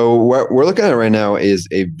 So what we're looking at right now is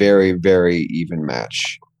a very, very even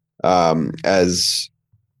match. As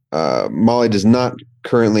Molly does not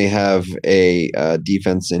currently have a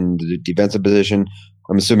defense in the defensive position.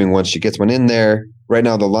 I'm assuming once she gets one in there, right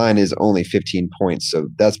now the line is only 15 points. So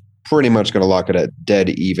that's pretty much going to lock it at dead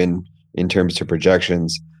even in terms of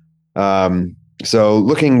projections. So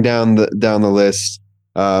looking down the list,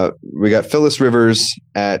 we got Phyllis Rivers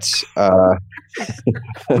at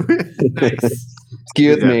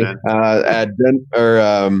excuse me, at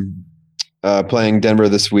playing Denver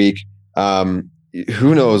this week.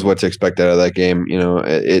 Who knows what to expect out of that game?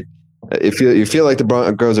 You feel like the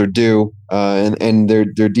Broncos are due, and their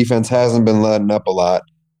defense hasn't been letting up a lot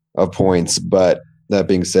of points. But that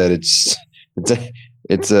being said, it's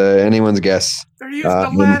anyone's guess. They're using the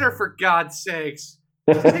ladder, for God's sakes.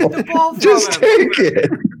 Take the ball from Just him. take it.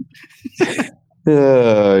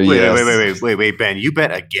 Wait, Ben, you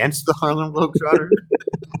bet against the Harlem Globetrotters?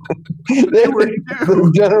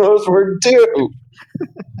 The Generals were due.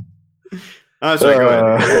 Oh, sorry, go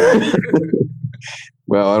ahead.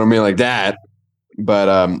 Well, I don't mean like that, but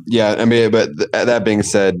that being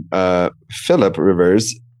said, Phillip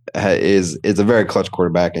Rivers is a very clutch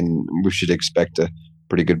quarterback, and we should expect a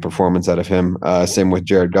pretty good performance out of him. Same with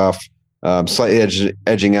Jared Goff, slightly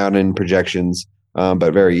edging out in projections,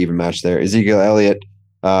 but very even match there. Ezekiel Elliott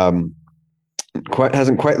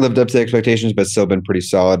hasn't quite lived up to the expectations, but still been pretty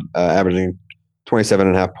solid, averaging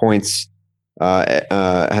 27.5 points.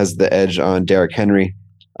 Has the edge on Derrick Henry,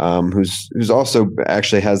 who's also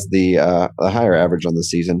actually has the higher average on the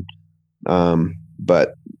season. But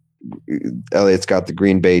Elliott's got the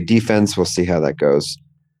Green Bay defense. We'll see how that goes.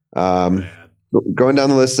 Going down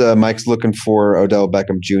the list, Mike's looking for Odell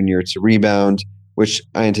Beckham Jr. to rebound, which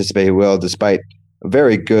I anticipate he will, despite a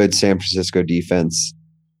very good San Francisco defense.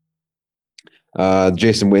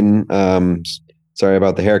 Jason Witten, sorry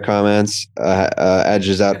about the hair comments,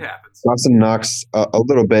 edges out Dawson Knox a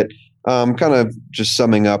little bit. Kind of just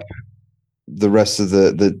summing up the rest of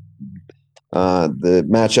the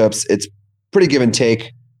matchups. It's pretty give and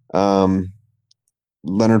take.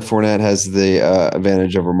 Leonard Fournette has the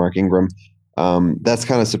advantage over Mark Ingram. That's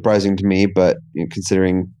kind of surprising to me, but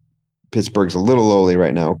considering Pittsburgh's a little lowly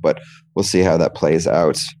right now, but we'll see how that plays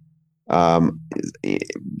out. I'm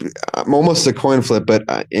almost a coin flip, but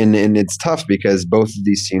and it's tough because both of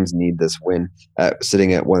these teams need this win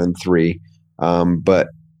sitting at 1-3. But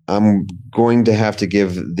I'm going to have to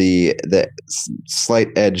give the slight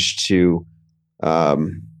edge to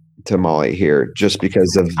Molly here, just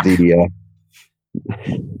because of the.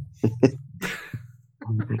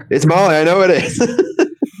 It's Molly. I know it is.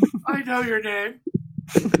 I know your name.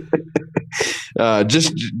 I'm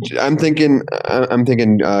thinking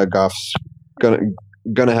Goff's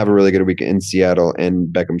gonna have a really good week in Seattle,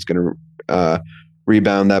 and Beckham's gonna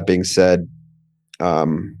rebound. That being said,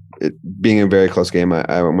 it being a very close game, I'm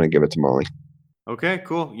gonna give it to Molly. Okay,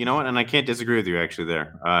 cool. You know what? And I can't disagree with you actually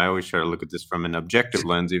there. I always try to look at this from an objective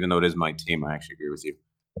lens, even though it is my team. I actually agree with you.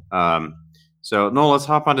 So, no, let's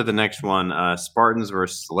hop on to the next one. Spartans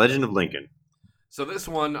versus Legend of Lincoln. So this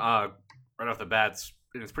one, right off the bat,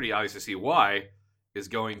 it's pretty obvious to see why, is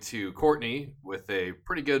going to Courtney with a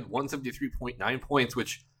pretty good 173.9 points,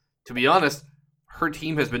 which, to be honest, her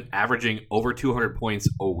team has been averaging over 200 points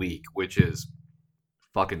a week, which is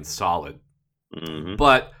fucking solid. Mm-hmm.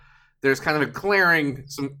 But there's kind of a glaring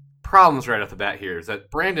some problems right off the bat here, is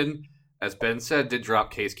that Brandon, as Ben said, did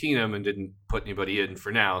drop Case Keenum and didn't put anybody in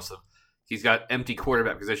for now, so he's got empty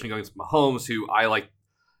quarterback position going to Mahomes, who I like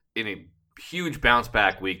in a huge bounce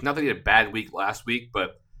back week. Not that he had a bad week last week,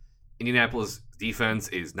 but Indianapolis defense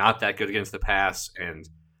is not that good against the pass, and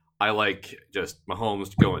I like just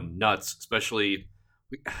Mahomes going nuts, especially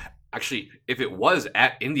actually if it was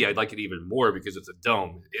at Indy, I'd like it even more because it's a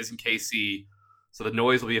dome. It is in KC, so the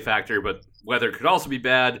noise will be a factor, but weather could also be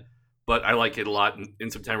bad, but I like it a lot in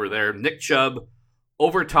September there. Nick Chubb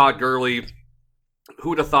over Todd Gurley. Who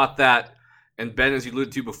would have thought that? And Ben, as you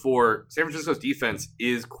alluded to before, San Francisco's defense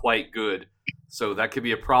is quite good. So that could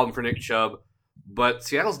be a problem for Nick Chubb. But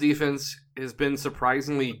Seattle's defense has been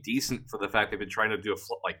surprisingly decent for the fact they've been trying to do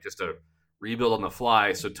just a rebuild on the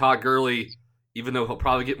fly. So Todd Gurley, even though he'll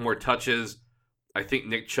probably get more touches, I think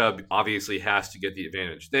Nick Chubb obviously has to get the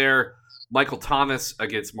advantage there. Michael Thomas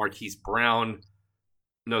against Marquise Brown.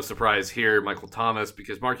 No surprise here, Michael Thomas,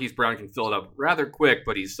 because Marquise Brown can fill it up rather quick,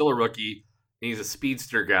 but he's still a rookie. And he's a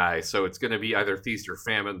speedster guy, so it's going to be either feast or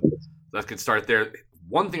famine. That could start there.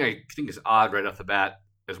 One thing I think is odd right off the bat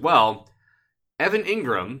as well, Evan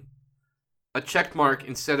Ingram, a check mark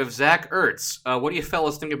instead of Zach Ertz. What do you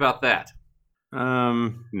fellas think about that?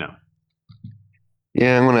 No.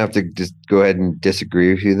 Yeah, I'm going to have to just go ahead and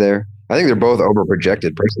disagree with you there. I think they're both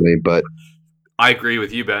overprojected personally, but I agree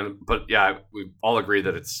with you, Ben. But yeah, we all agree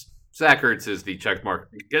that it's Zach Ertz is the check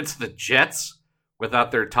mark against the Jets.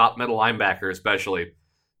 Without their top middle linebacker, especially.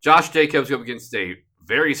 Josh Jacobs up against a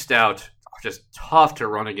very stout, just tough to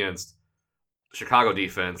run against Chicago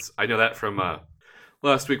defense. I know that from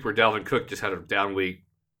last week where Dalvin Cook just had a down week.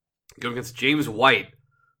 Going against James White,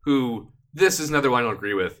 who, this is another one I don't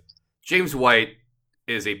agree with. James White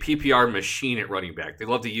is a PPR machine at running back. They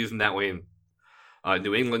love to use him that way in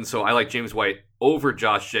New England, so I like James White over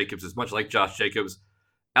Josh Jacobs, as much like Josh Jacobs.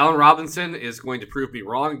 Allen Robinson is going to prove me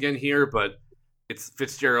wrong again here, but it's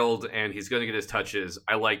Fitzgerald, and he's going to get his touches.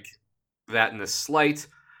 I like that in a slight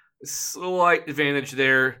advantage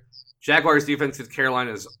there. Jaguars defense with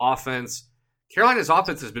Carolina's offense. Carolina's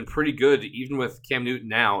offense has been pretty good, even with Cam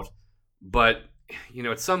Newton out. But,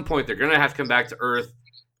 at some point, they're going to have to come back to earth.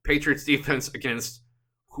 Patriots defense against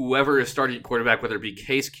whoever is starting at quarterback, whether it be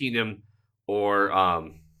Case Keenum or,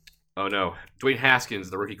 Dwayne Haskins,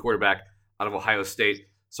 the rookie quarterback out of Ohio State.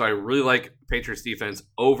 So I really like Patriots defense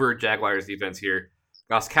over Jaguars defense here.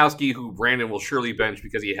 Gostkowski, who Brandon will surely bench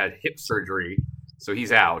because he had hip surgery, so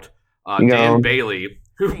he's out. Dan Bailey,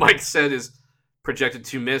 who Mike said is projected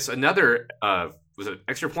to miss another, was it an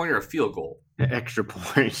extra point or a field goal? Extra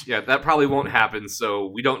point. Yeah, that probably won't happen, so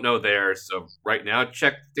we don't know there. So right now,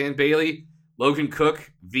 check Dan Bailey. Logan Cook,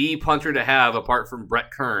 the punter to have apart from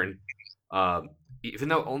Brett Kern. Even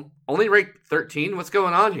though only ranked 13, what's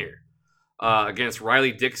going on here? Against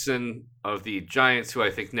Riley Dixon of the Giants, who I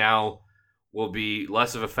think now will be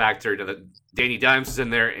less of a factor. Now that Danny Dimes is in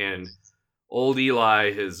there, and old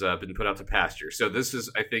Eli has been put out to pasture. So this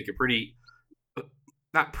is, I think,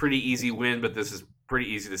 not pretty easy win, but this is pretty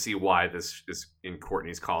easy to see why this is in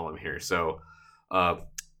Courtney's column here. So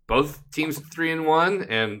both teams 3-1,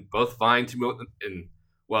 and both vying to move. And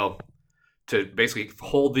to basically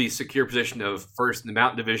hold the secure position of first in the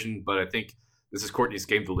Mountain Division, but I think this is Courtney's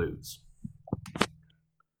game to lose.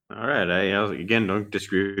 All right. I again don't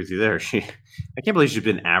disagree with you there. I can't believe she's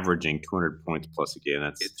been averaging 200 points plus a game.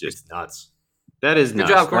 That's just nuts. That is Good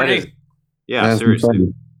nuts. job, Courtney. Yeah,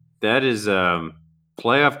 seriously. That is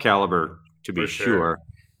playoff caliber to be sure,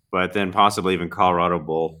 but then possibly even Colorado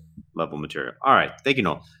Bowl level material. All right. Thank you,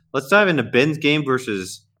 Noel. Let's dive into Ben's game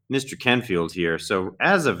versus Mr. Kenfield here. So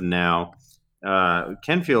as of now,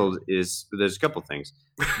 Kenfield there's a couple things.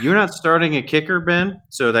 You're not starting a kicker, Ben,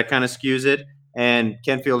 so that kind of skews it. And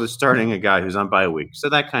Kenfield is starting a guy who's on bye week, so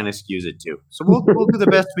that kind of skews it too. So we'll do the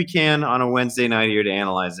best we can on a Wednesday night here to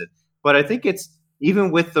analyze it. But I think it's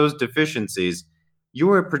even with those deficiencies, you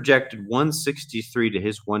were projected 163 to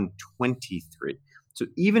his 123. So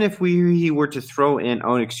even if he were to throw in,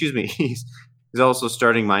 he's also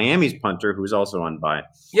starting Miami's punter, who's also on bye.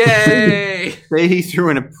 Yay! Say he threw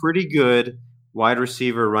in a pretty good wide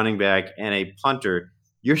receiver, running back, and a punter.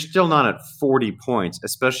 You're still not at 40 points,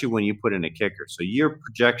 especially when you put in a kicker. So your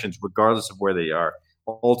projections, regardless of where they are,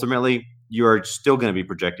 ultimately, you are still going to be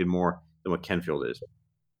projected more than what Kenfield is.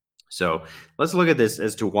 So let's look at this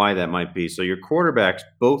as to why that might be. So your quarterbacks,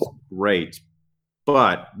 both great,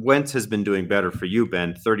 but Wentz has been doing better for you,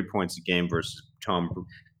 Ben, 30 points a game versus Tom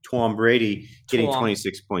Brady getting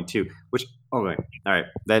 26.2, which, okay, all right,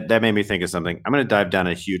 that made me think of something. I'm going to dive down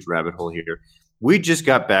a huge rabbit hole here. We just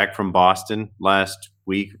got back from Boston last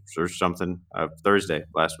week or something, Thursday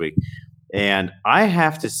last week. And I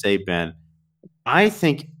have to say, Ben, I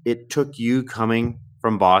think it took you coming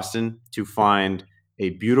from Boston to find a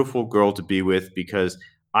beautiful girl to be with, because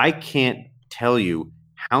I can't tell you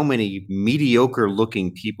how many mediocre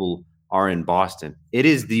looking people are in Boston. It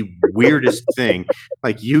is the weirdest thing.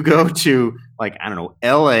 Like you go to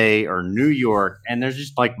LA or New York and there's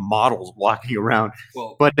just like models walking around.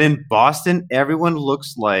 But in Boston, everyone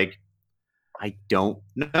looks like, I don't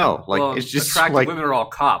know. It's just attractive women are all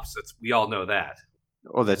cops. We all know that.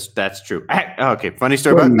 Oh, that's true. Okay, funny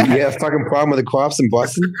story about that. You have a fucking problem with the cops in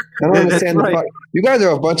Boston? I don't understand. You guys are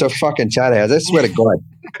a bunch of fucking chatterheads. I swear to God.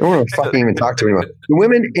 I don't want to fucking even talk to anyone. The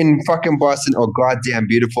women in fucking Boston are goddamn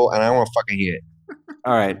beautiful, and I don't want to fucking hear it.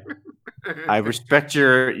 All right. I respect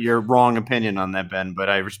your wrong opinion on that, Ben, but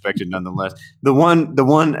I respect it nonetheless. The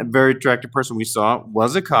one very attractive person we saw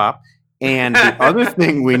was a cop, and the other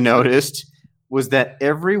thing we noticed was that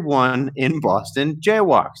everyone in Boston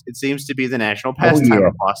jaywalks. It seems to be the national pastime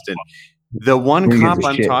of Boston. The one cop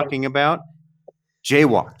I'm talking about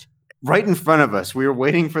jaywalked right in front of us. We were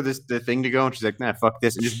waiting for the thing to go, and she's like, nah, fuck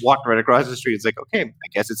this, and just walked right across the street. It's like, okay, I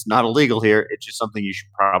guess it's not illegal here. It's just something you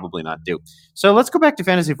should probably not do. So let's go back to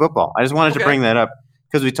fantasy football. I just wanted to bring that up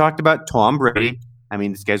because we talked about Tom Brady. I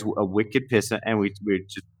mean, this guy's a wicked pisser, and we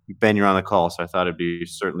just, Ben, you're on the call, so I thought it'd be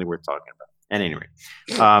certainly worth talking about. At any rate,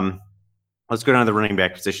 let's go down to the running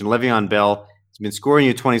back position. Le'Veon Bell has been scoring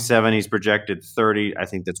you 27. He's projected 30. I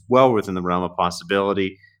think that's well within the realm of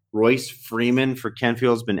possibility. Royce Freeman for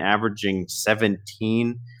Kenfield has been averaging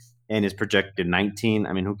 17 and is projected 19.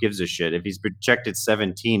 I mean, who gives a shit? If he's projected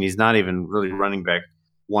 17, he's not even really running back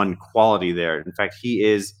one quality there. In fact, he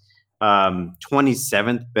is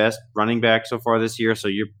 27th best running back so far this year. So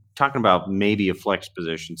you're talking about maybe a flex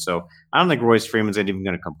position. So I don't think Royce Freeman's even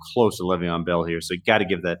going to come close to Le'Veon Bell here. So you got to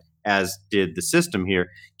give that, as did the system here,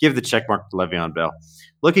 give the check mark to Le'Veon Bell.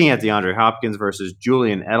 Looking at DeAndre Hopkins versus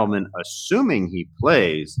Julian Edelman, assuming he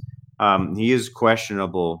plays, he is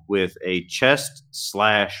questionable with a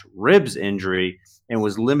chest/ribs injury and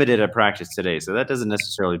was limited at practice today. So that doesn't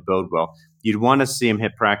necessarily bode well. You'd want to see him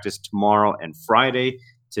hit practice tomorrow and Friday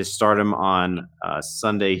to start him on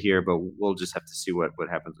Sunday here, but we'll just have to see what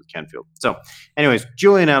happens with Kenfield. So anyways,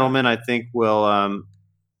 Julian Edelman, I think, will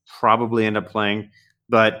probably end up playing,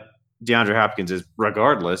 but DeAndre Hopkins is,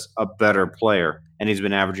 regardless, a better player, and he's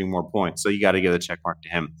been averaging more points. So you got to give a check mark to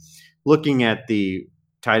him. Looking at the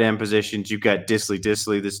tight end positions, you've got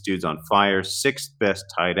Disley. This dude's on fire. 6th best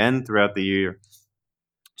tight end throughout the year.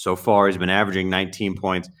 So far, he's been averaging 19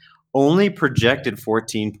 points. Only projected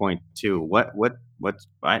 14.2. What?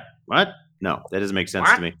 No, that doesn't make sense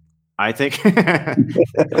to me. I think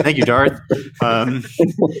thank you, Darth.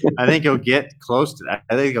 I think he'll get close to that.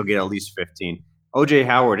 I think he'll get at least 15. OJ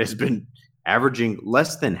Howard has been averaging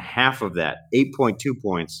less than half of that, 8.2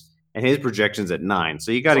 points, and his projection's at 9.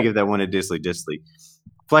 So you got to give that one to Disley.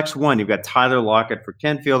 Flex 1, you've got Tyler Lockett for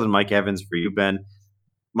Kenfield and Mike Evans for you, Ben.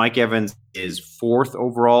 Mike Evans is 4th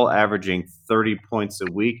overall, averaging 30 points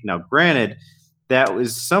a week. Now, granted, that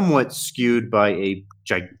was somewhat skewed by a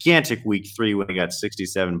gigantic week 3 when he got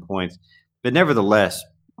 67 points. But nevertheless,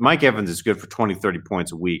 Mike Evans is good for 20, 30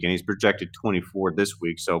 points a week, and he's projected 24 this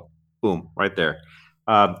week. So Boom, right there.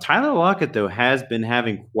 Tyler Lockett, though, has been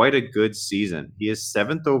having quite a good season. He is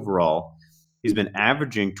 7th overall. He's been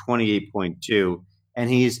averaging 28.2, and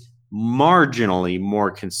he's marginally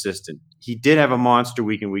more consistent. He did have a monster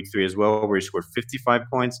week in week 3 as well, where he scored 55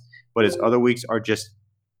 points, but his other weeks are just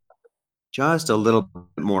a little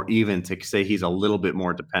bit more even to say he's a little bit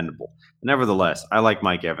more dependable. Nevertheless, I like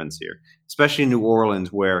Mike Evans here, especially in New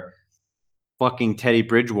Orleans, where fucking Teddy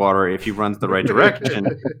Bridgewater, if he runs the right direction,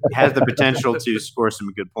 has the potential to score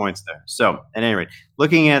some good points there. So, at any rate,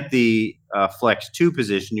 looking at the flex 2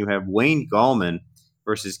 position, you have Wayne Gallman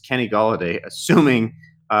versus Kenny Golladay, assuming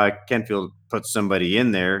Kenfield puts somebody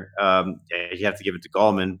in there. You have to give it to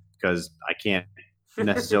Gallman because I can't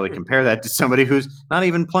necessarily compare that to somebody who's not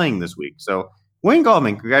even playing this week. So, Wayne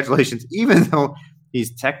Gallman, congratulations, even though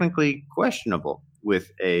he's technically questionable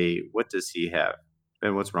with what does he have?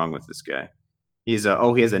 And what's wrong with this guy? He has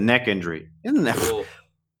a neck injury. Isn't that Cool.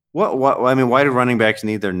 what? I mean, why do running backs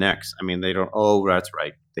need their necks? I mean, they don't. Oh, that's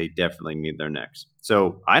right. They definitely need their necks.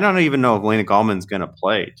 So I don't even know if Wayne Gallman's going to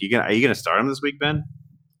play. Are you going to start him this week, Ben?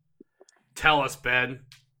 Tell us, Ben.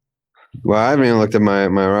 Well, I haven't even looked at my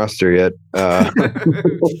roster yet.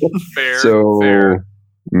 Fair. So fair.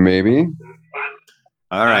 maybe.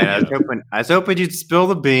 All right. I was hoping you'd spill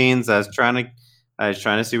the beans. I was trying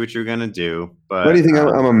to see what you're going to do. But What do you think?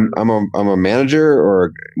 I'm a manager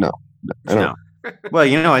or no? I don't. No.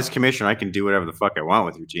 Well, as commissioner, I can do whatever the fuck I want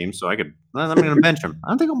with your team. So I'm going to bench him.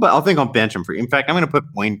 I think I'll bench him for you. In fact, I'm going to put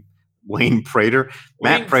Wayne Prater,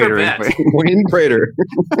 Matt Prater. Wayne Prater.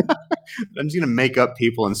 I'm just going to make up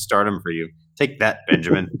people and start them for you. Take that,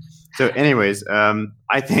 Benjamin. So, anyways,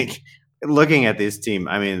 I think looking at this team,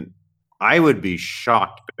 I mean, I would be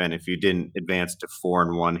shocked, Ben, if you didn't advance to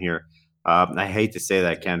 4-1 here. I hate to say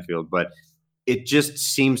that, Kenfield, but it just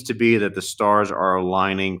seems to be that the stars are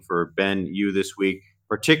aligning for Ben Yu this week,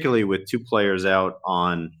 particularly with 2 players out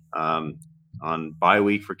on bye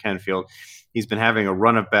week for Kenfield. He's been having a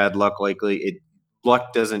run of bad luck lately.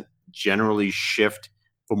 Luck doesn't generally shift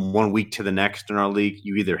from one week to the next in our league.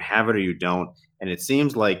 You either have it or you don't. And it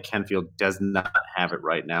seems like Kenfield does not have it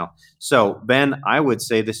right now. So, Ben, I would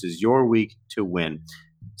say this is your week to win.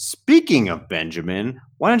 Speaking of Benjamin,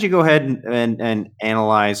 why don't you go ahead and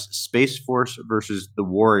analyze Space Force versus the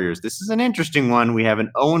Warriors? This is an interesting one. We have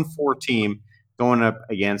an 0-4 team going up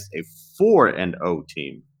against a 4-0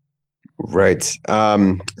 team. Right.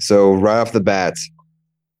 So right off the bat,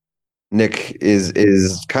 Nick is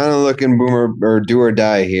kind of looking boomer or do or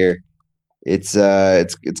die here. It's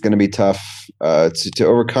going to be tough to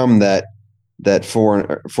overcome that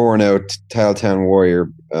 4-0 Titletown Warrior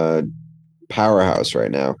powerhouse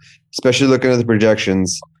right now, especially looking at the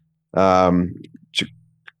projections. Jacoby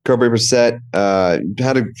Brissett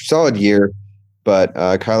had a solid year, but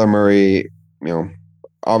Kyler Murray,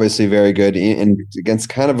 obviously very good and against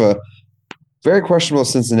kind of a very questionable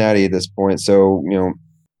Cincinnati at this point. So,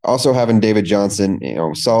 also having David Johnson,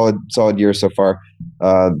 solid year so far.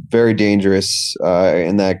 Very dangerous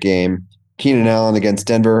in that game. Keenan Allen against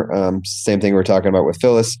Denver. Same thing we're talking about with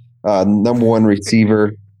Phyllis. Number 1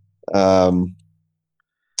 receiver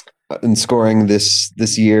in scoring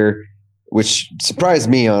this year, which surprised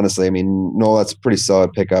me, honestly. I mean, Noel, that's a pretty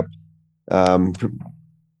solid pickup.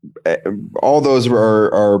 All those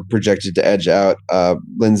are projected to edge out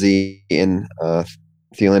Lindsey and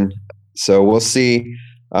Thielen. So we'll see.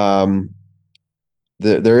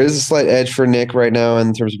 There is a slight edge for Nick right now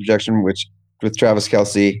in terms of projection, which with Travis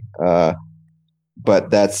Kelce, but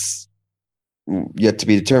that's yet to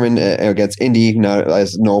be determined against Indy. Not,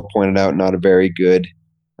 as Noel pointed out, not a very good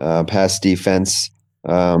pass defense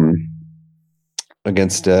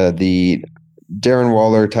against the Darren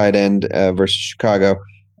Waller tight end versus Chicago.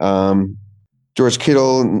 George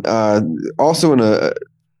Kittle also in a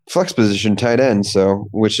flex position tight end, so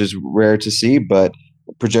which is rare to see, but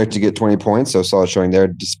projected to get 20 points, so solid showing there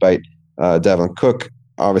despite Devlin Cook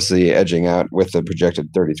obviously edging out with a projected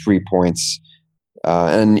 33 points.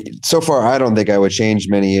 And so far, I don't think I would change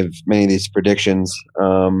many of these predictions.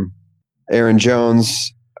 Aaron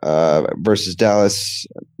Jones versus Dallas,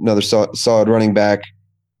 another solid running back.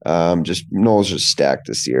 Noel's just stacked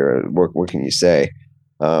this year. What can you say?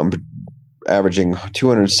 Averaging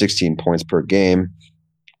 216 points per game.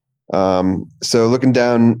 So looking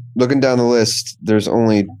down the list, there's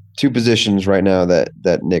only 2 positions right now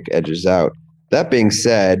that Nick edges out. That being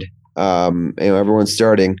said, everyone's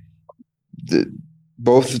starting.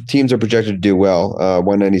 Both teams are projected to do well.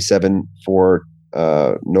 197 for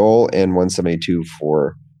Noel and 172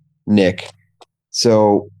 for Nick.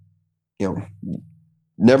 So,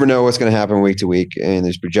 never know what's going to happen week to week, and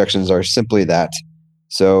these projections are simply that.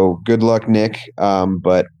 So good luck, Nick.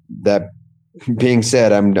 But that being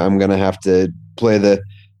said, I'm gonna have to play the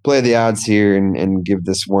odds here and give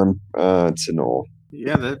this one to Noel.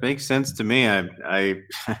 Yeah, that makes sense to me. I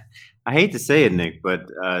I hate to say it, Nick, but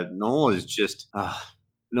Noel is just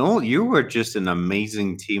Noel. You were just an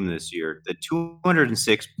amazing team this year. The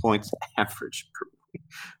 206 points average per week,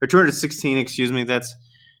 or 216, excuse me.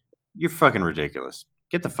 You're fucking ridiculous.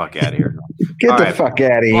 Get the fuck out of here. Get the fuck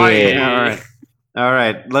out of here. All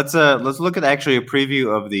right. Let's look at actually a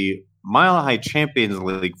preview of the Mile High Champions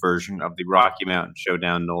League version of the Rocky Mountain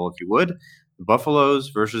Showdown, Noel, if you would. The Buffaloes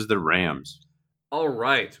versus the Rams. All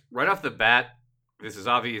right. Right off the bat, this is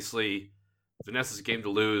obviously Vanessa's game to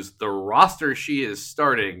lose. The roster she is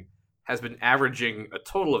starting has been averaging a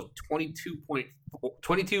total of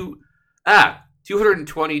 222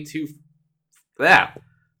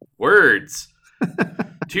 words.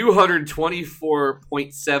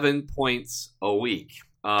 224.7 points a week.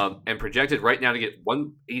 And projected right now to get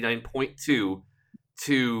 189.2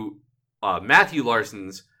 to Matthew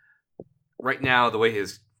Larson's, right now, the way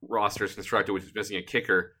his roster is constructed, which is missing a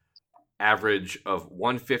kicker, average of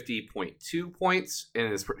 150.2 points,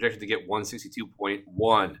 and is projected to get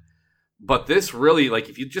 162.1. But this really,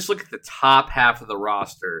 if you just look at the top half of the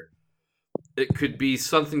roster, it could be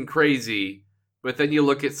something crazy. But then you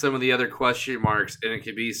look at some of the other question marks, and it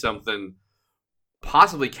could be something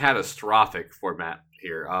possibly catastrophic for Matt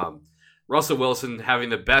here. Russell Wilson having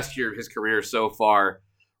the best year of his career so far,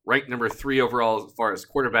 ranked number 3 overall as far as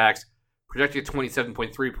quarterbacks, projected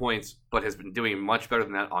 27.3 points, but has been doing much better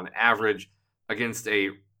than that on average against a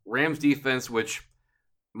Rams defense, which,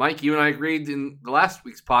 Mike, you and I agreed in the last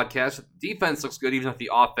week's podcast, that the defense looks good even if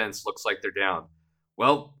the offense looks like they're down.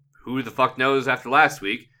 Well, who the fuck knows after last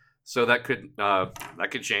week? So that could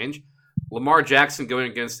change. Lamar Jackson going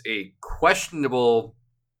against a questionable,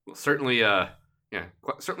 certainly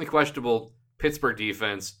questionable Pittsburgh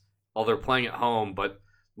defense, although they're playing at home. But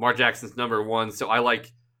Lamar Jackson's number 1, so I like.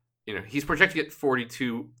 He's projected at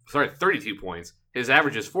 32 points. His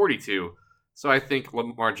average is 42, so I think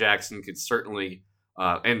Lamar Jackson could certainly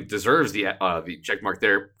and deserves the check mark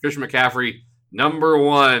there. Christian McCaffrey, number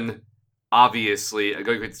 1, obviously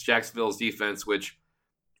going against Jacksonville's defense, which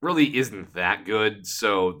really isn't that good,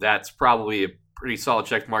 so that's probably a pretty solid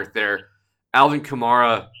check mark there. Alvin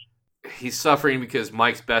Kamara, he's suffering because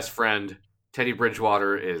Mike's best friend, Teddy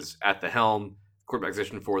Bridgewater, is at the helm, quarterback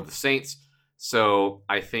position for the Saints. So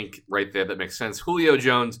I think right there that makes sense. Julio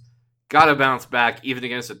Jones got to bounce back even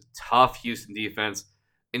against a tough Houston defense.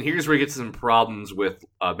 And here's where he gets some problems with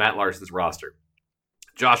Matt Larson's roster.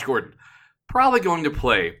 Josh Gordon, probably going to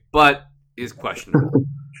play, but is questionable.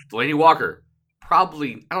 Delaney Walker,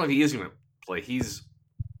 probably, I don't know if he is going to play. He's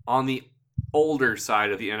on the older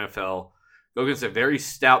side of the NFL. Go against a very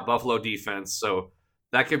stout Buffalo defense, so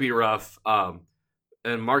that could be rough.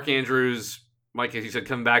 And Mark Andrews, Mike, as you said,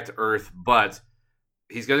 coming back to earth, but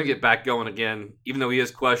he's going to get back going again, even though he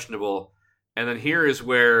is questionable. And then here is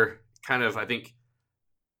where kind of, I think,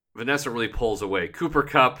 Vanessa really pulls away. Cooper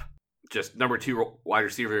Kupp, just number 2 wide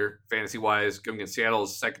receiver, fantasy-wise, going against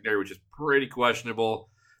Seattle's secondary, which is pretty questionable.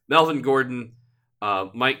 Melvin Gordon,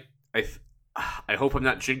 Mike, I hope I'm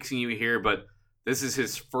not jinxing you here, but this is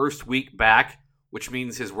his first week back, which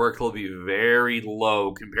means his work will be very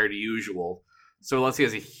low compared to usual. So unless he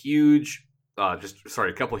has a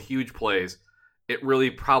couple huge plays, it really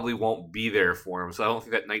probably won't be there for him. So I don't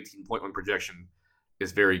think that 19.1 projection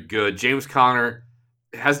is very good. James Conner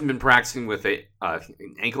hasn't been practicing with an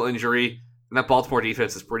ankle injury, and that Baltimore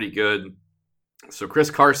defense is pretty good. So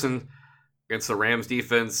Chris Carson against the Rams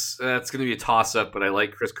defense, that's going to be a toss-up, but I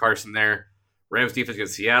like Chris Carson there. Rams defense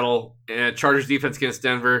against Seattle, and Chargers defense against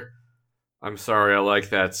Denver. I'm sorry, I like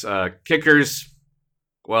that. Kickers,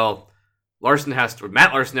 well,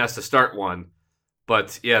 Matt Larson has to start one.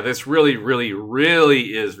 But yeah, this really, really,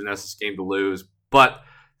 really is Vanessa's game to lose. But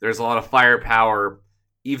there's a lot of firepower,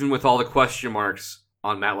 even with all the question marks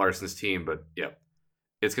on Matt Larson's team. But yeah,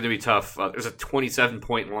 it's going to be tough. There's a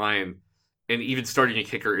 27-point line, and even starting a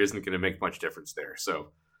kicker isn't going to make much difference there.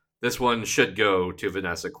 So this one should go to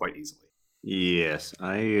Vanessa quite easily. Yes,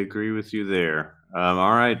 I agree with you there.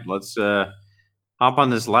 All right, let's hop on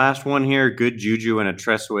this last one here. Good Juju and a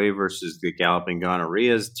Tressway versus the Galloping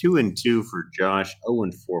Gonorrheas. 2-2 for Josh,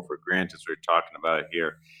 0-4 for Grant, as we're talking about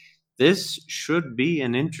here. This should be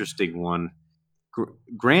an interesting one.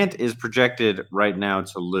 Grant is projected right now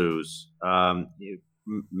to lose.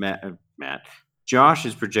 Matt. Josh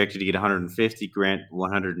is projected to get 150. Grant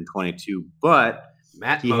 122. But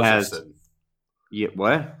Matt he Moseston. has. Yeah,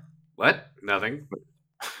 what? What? Nothing.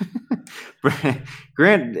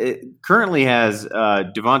 Grant currently has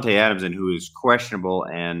Devontae Adams, who is questionable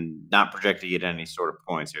and not projected to get any sort of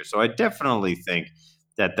points here. So I definitely think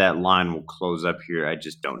that line will close up here. I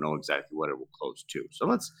just don't know exactly what it will close to. So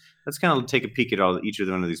let's kind of take a peek at each of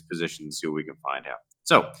one of these positions and see what we can find out.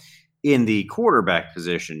 So in the quarterback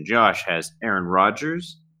position, Josh has Aaron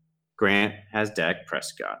Rodgers. Grant has Dak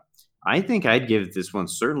Prescott. I think I'd give this one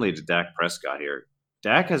certainly to Dak Prescott here.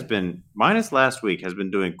 Dak has been, minus last week, has been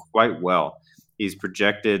doing quite well. He's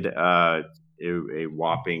projected a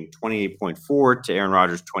whopping 28.4 to Aaron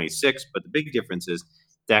Rodgers' 26, but the big difference is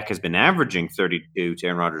Dak has been averaging 32 to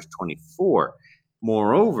Aaron Rodgers' 24.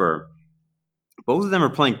 Moreover, both of them are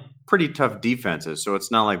playing pretty tough defenses, so it's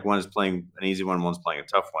not like one is playing an easy one, one's playing a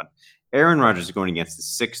tough one. Aaron Rodgers is going against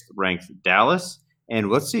the 6th-ranked Dallas, and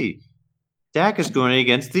let's see, Dak is going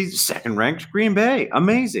against the 2nd-ranked Green Bay.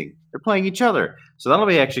 Amazing. They're playing each other. So that'll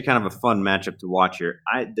be actually kind of a fun matchup to watch here.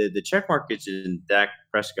 The check mark is in Dak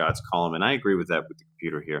Prescott's column, and I agree with that with the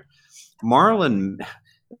computer here.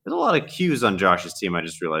 There's a lot of Q's on Josh's team, I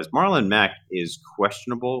just realized. Marlon Mack is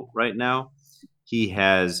questionable right now. He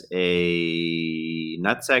has a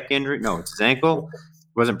nutsack injury. No, it's his ankle.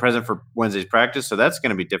 He wasn't present for Wednesday's practice, so that's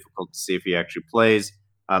going to be difficult to see if he actually plays.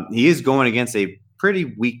 He is going against a pretty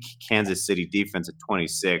weak Kansas City defense at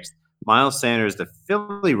 26th. Miles Sanders, the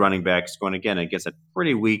Philly running back, is going again against a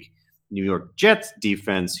pretty weak New York Jets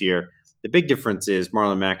defense here. The big difference is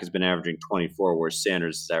Marlon Mack has been averaging 24, whereas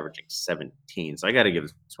Sanders is averaging 17. So I got to give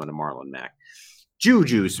this one to Marlon Mack.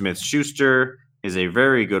 Juju Smith-Schuster is a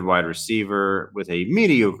very good wide receiver with a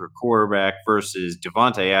mediocre quarterback versus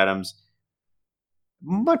Devontae Adams,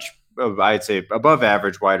 much of, I'd say, above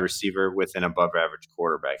average wide receiver with an above average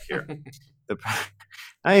quarterback here.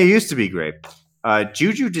 It used to be great.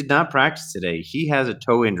 Juju did not practice today. He has a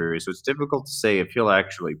toe injury, so it's difficult to say if he'll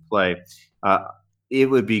actually play. It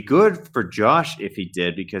would be good for Josh if he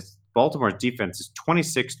did, because Baltimore's defense is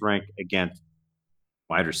 26th ranked against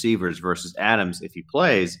wide receivers versus Adams, if he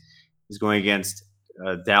plays, is going against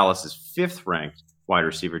Dallas's 5th ranked wide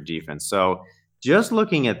receiver defense. So just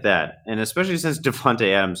looking at that, and especially since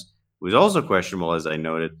Devontae Adams was also questionable, as I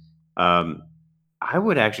noted, I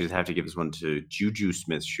would actually have to give this one to Juju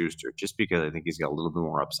Smith-Schuster, just because I think he's got a little bit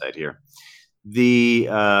more upside here. The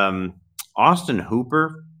Austin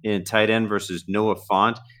Hooper in tight end versus Noah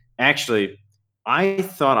Fant. Actually, I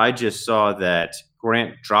thought I just saw that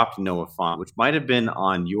Grant dropped Noah Fant, which might have been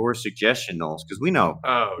on your suggestion, Knowles, because we know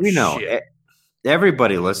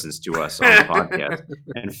everybody listens to us on the podcast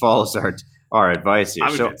and follows our advice here.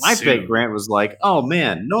 So I bet Grant was like, "Oh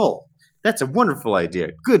man, no, that's a wonderful idea.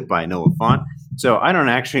 Goodbye, Noah Fant." So I don't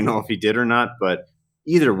actually know if he did or not, but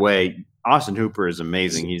either way, Austin Hooper is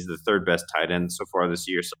amazing. He's the 3rd best tight end so far this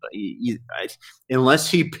year. So unless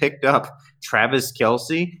he picked up Travis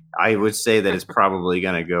Kelce, I would say that it's probably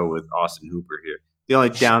going to go with Austin Hooper here. The only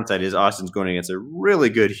downside is Austin's going against a really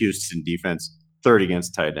good Houston defense, 3rd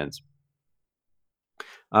against tight ends.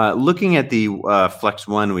 Looking at the Flex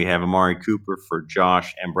 1, we have Amari Cooper for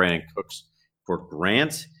Josh and Brandon Cooks for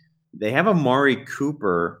Grant. They have Amari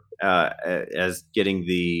Cooper as getting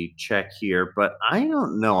the check here, but I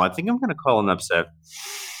don't know. I think I'm going to call an upset.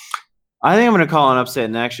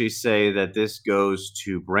 And actually say that this goes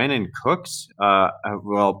to Brandon Cooks.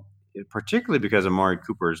 Well, particularly because Amari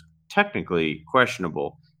Cooper is technically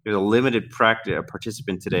questionable. There's a limited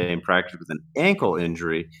participant today in practice with an ankle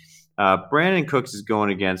injury. Brandon Cooks is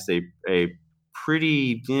going against a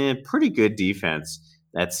pretty good defense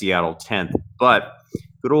at Seattle 10th, but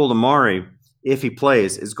good old Amari, if he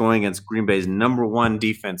plays, is going against Green Bay's number 1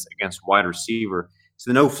 defense against wide receiver.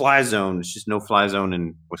 So the no-fly zone, it's just no-fly zone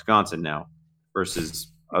in Wisconsin now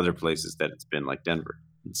versus other places that it's been like Denver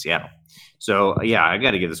and Seattle. So, yeah, I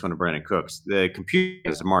got to give this one to Brandon Cooks. The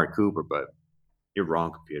computer is Amari Cooper, but you're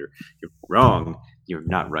wrong, computer. You're wrong. You're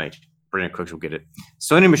not right. Brandon Cooks will get it.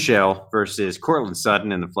 Sony Michel versus Courtland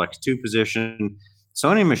Sutton in the flex 2 position.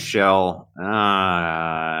 Sony Michel,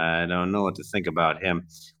 I don't know what to think about him.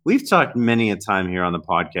 We've talked many a time here on the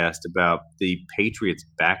podcast about the Patriots'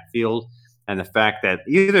 backfield and the fact that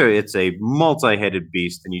either it's a multi-headed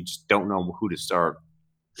beast and you just don't know who to start,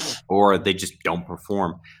 or they just don't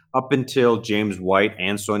perform. Up until James White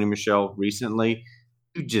and Sony Michel recently,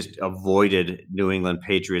 you just avoided New England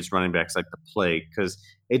Patriots running backs like the plague, because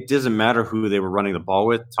it doesn't matter who they were running the ball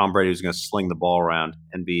with. Tom Brady was going to sling the ball around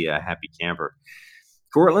and be a happy camper.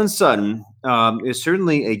 Courtland Sutton is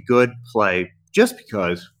certainly a good play just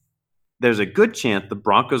because there's a good chance the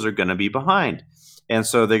Broncos are going to be behind. And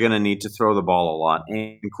so they're going to need to throw the ball a lot.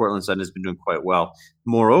 And Courtland Sutton has been doing quite well.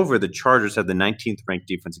 Moreover, the Chargers have the 19th ranked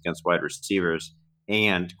defense against wide receivers.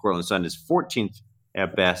 And Courtland Sutton is 14th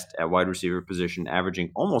at best at wide receiver position,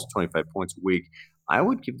 averaging almost 25 points a week. I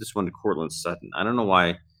would give this one to Cortland Sutton. I don't know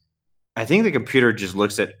why. I think the computer just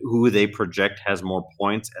looks at who they project has more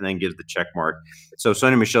points and then gives the check mark. So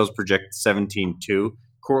Sonny Michel's projected 17-2.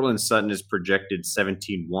 Cortland Sutton is projected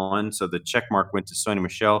 17-1. So the check mark went to Sonny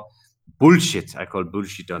Michel. Bullshit. I call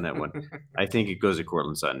bullshit on that one. I think it goes to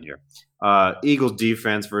Cortland Sutton here. Eagles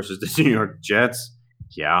defense versus the New York Jets.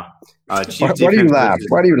 Yeah. Why do you laugh?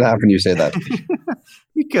 Why do you laugh when you say that?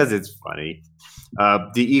 Because it's funny.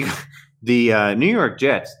 The New York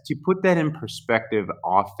Jets, to put that in perspective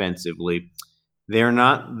offensively, they're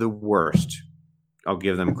not the worst. I'll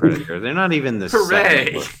give them credit here. They're not even the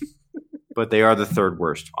second worst, but they are the third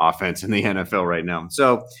worst offense in the NFL right now.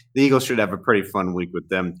 So the Eagles should have a pretty fun week with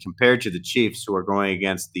them compared to the Chiefs, who are going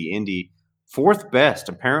against the Indy fourth best.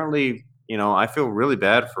 Apparently, I feel really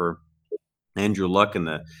bad for Andrew Luck and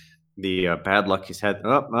the bad luck he's had. See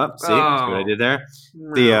that's what I did there.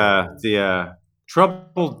 The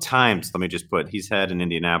troubled times, let me just put, he's had in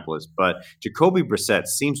Indianapolis. But Jacoby Brissett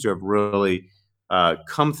seems to have really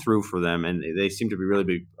come through for them, and they seem to be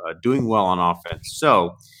really doing well on offense.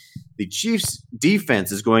 So the Chiefs'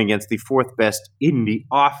 defense is going against the fourth best Indy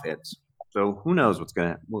offense. So who knows what's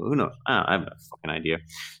going to – who knows? I have no fucking idea.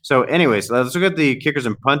 So anyways, let's look at the kickers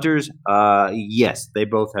and punters. Yes, they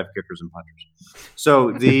both have kickers and punters.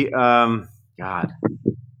 So the God –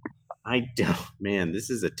 man, this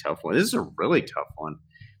is a tough one. This is a really tough one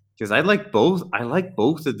because I like both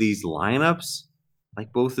of these lineups,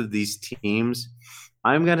 like both of these teams.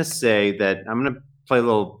 I'm going to say that I'm going to play a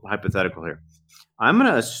little hypothetical here. I'm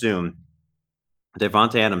going to assume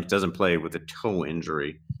Davante Adams doesn't play with a toe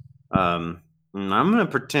injury. I'm going to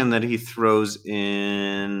pretend that he throws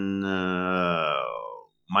in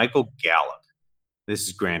Michael Gallup. This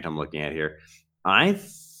is Grant I'm looking at here. I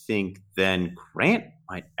think then Grant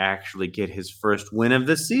might actually get his first win of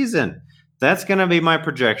the season. That's going to be my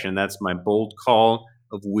projection. That's my bold call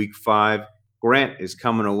of week 5. Grant is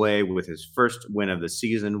coming away with his first win of the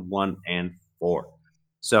season, 1-4.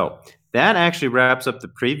 So that actually wraps up the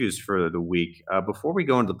previews for the week. Before we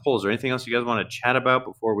go into the polls, is there anything else you guys want to chat about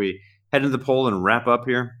before we head into the poll and wrap up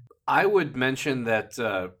here? I would mention that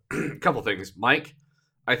a couple things. Mike,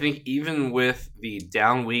 I think even with the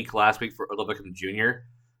down week last week for Odell Beckham Jr.,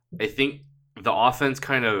 I think the offense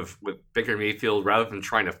kind of with Baker Mayfield, rather than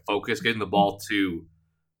trying to focus getting the ball to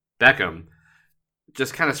Beckham,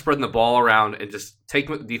 just kind of spreading the ball around and just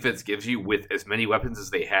taking what the defense gives you with as many weapons as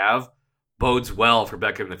they have bodes well for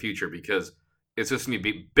Beckham in the future because it's just going to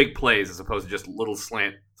be big plays as opposed to just little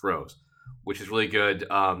slant throws, which is really good.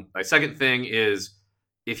 My second thing is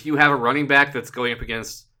if you have a running back that's going up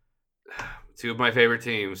against two of my favorite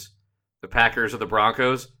teams, the Packers or the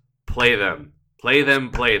Broncos, play them. Play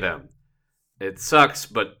them. It sucks,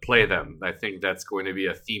 but play them. I think that's going to be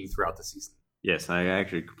a theme throughout the season. Yes, I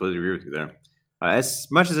actually completely agree with you there. As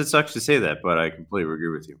much as it sucks to say that, but I completely agree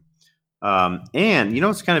with you. And,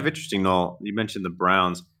 it's kind of interesting, Noel. You mentioned the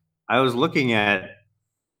Browns. I was looking at,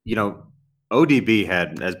 ODB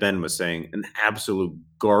had, as Ben was saying, an absolute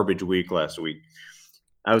garbage week last week.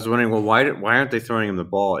 I was wondering, well, why aren't they throwing him the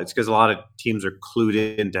ball? It's because a lot of teams are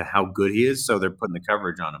clued into how good he is, so they're putting the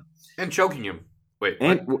coverage on him. And choking him. Wait.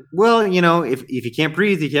 And well, if you can't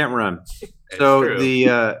breathe, you can't run. So true.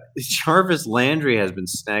 The Jarvis Landry has been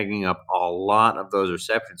snagging up a lot of those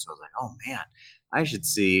receptions. So I was like, oh man, I should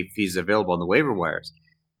see if he's available on the waiver wires.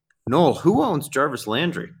 Noel, who owns Jarvis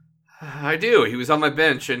Landry? I do. He was on my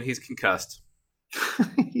bench and he's concussed.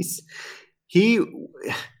 He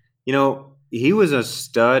was a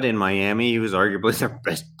stud in Miami. He was arguably their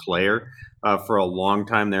best player for a long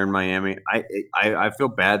time there in Miami. I feel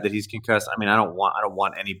bad that he's concussed. I mean, I don't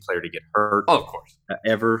want any player to get hurt. Oh, of course,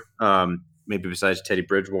 ever. Maybe besides Teddy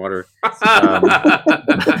Bridgewater.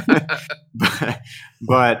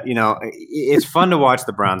 But it's fun to watch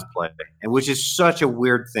the Browns play, and which is such a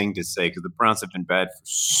weird thing to say because the Browns have been bad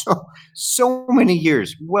for so many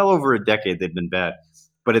years, well over a decade. They've been bad,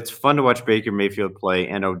 but it's fun to watch Baker Mayfield play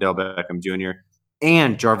and Odell Beckham Jr.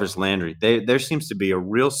 and Jarvis Landry. There seems to be a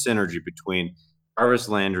real synergy between Jarvis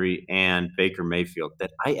Landry and Baker Mayfield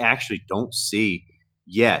that I actually don't see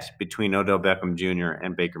yet between Odell Beckham Jr.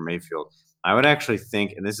 and Baker Mayfield. I would actually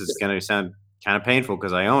think, and this is going to sound kind of painful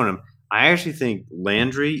because I own him, I actually think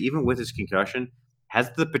Landry, even with his concussion, has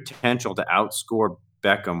the potential to outscore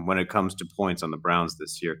Beckham when it comes to points on the Browns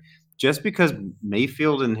this year. Just because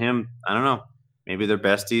Mayfield and him, I don't know, maybe they're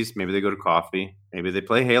besties, maybe they go to coffee, maybe they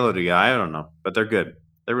play Halo together, I don't know, but they're good.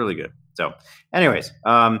 They're really good. So anyways,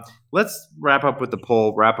 let's wrap up with the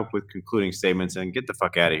poll, wrap up with concluding statements, and get the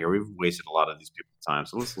fuck out of here. We've wasted a lot of these people's time,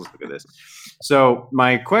 so let's look at this. So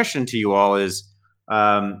my question to you all is,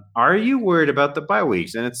 Are you worried about the bye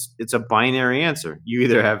weeks? And it's a binary answer. You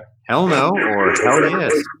either have hell no or hell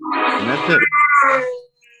yes, and that's it.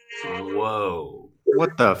 Whoa!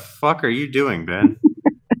 What the fuck are you doing, Ben?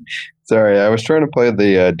 Sorry, I was trying to play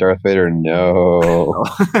the Darth Vader. No.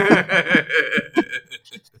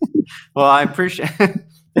 Well, I appreciate.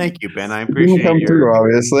 Thank you, Ben. I Didn't appreciate come your. through,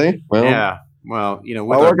 obviously. Well, Yeah. Well, with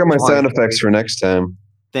I'll our work on my sound quality- effects for next time.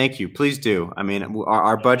 Thank you. Please do. I mean,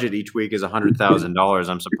 our budget each week is $100,000.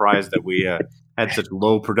 I'm surprised that we had such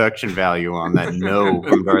low production value on that no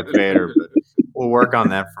from Darth Vader, but we'll work on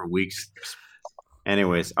that for weeks.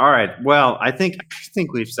 Anyways, all right. Well, I think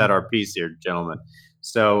we've said our piece here, gentlemen.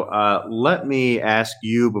 So let me ask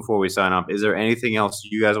you before we sign off: is there anything else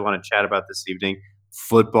you guys want to chat about this evening,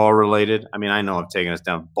 football related? I mean, I know I've taken us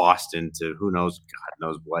down Boston to who knows, God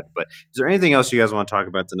knows what, but is there anything else you guys want to talk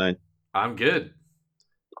about tonight? I'm good.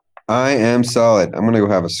 I am solid. I'm going to go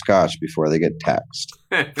have a scotch before they get taxed.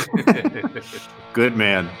 Good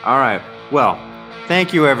man. All right. Well,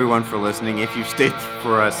 thank you everyone for listening. If you've stayed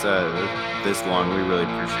for us this long, we really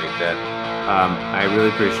appreciate that. I really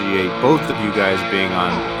appreciate both of you guys being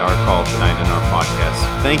on our call tonight in our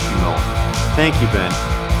podcast. Thank you, Noel. Thank you, Ben.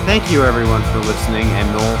 Thank you everyone for listening. And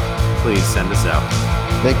Noel, please send us out.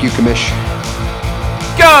 Thank you, Kamish.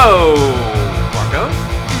 Go, Marco.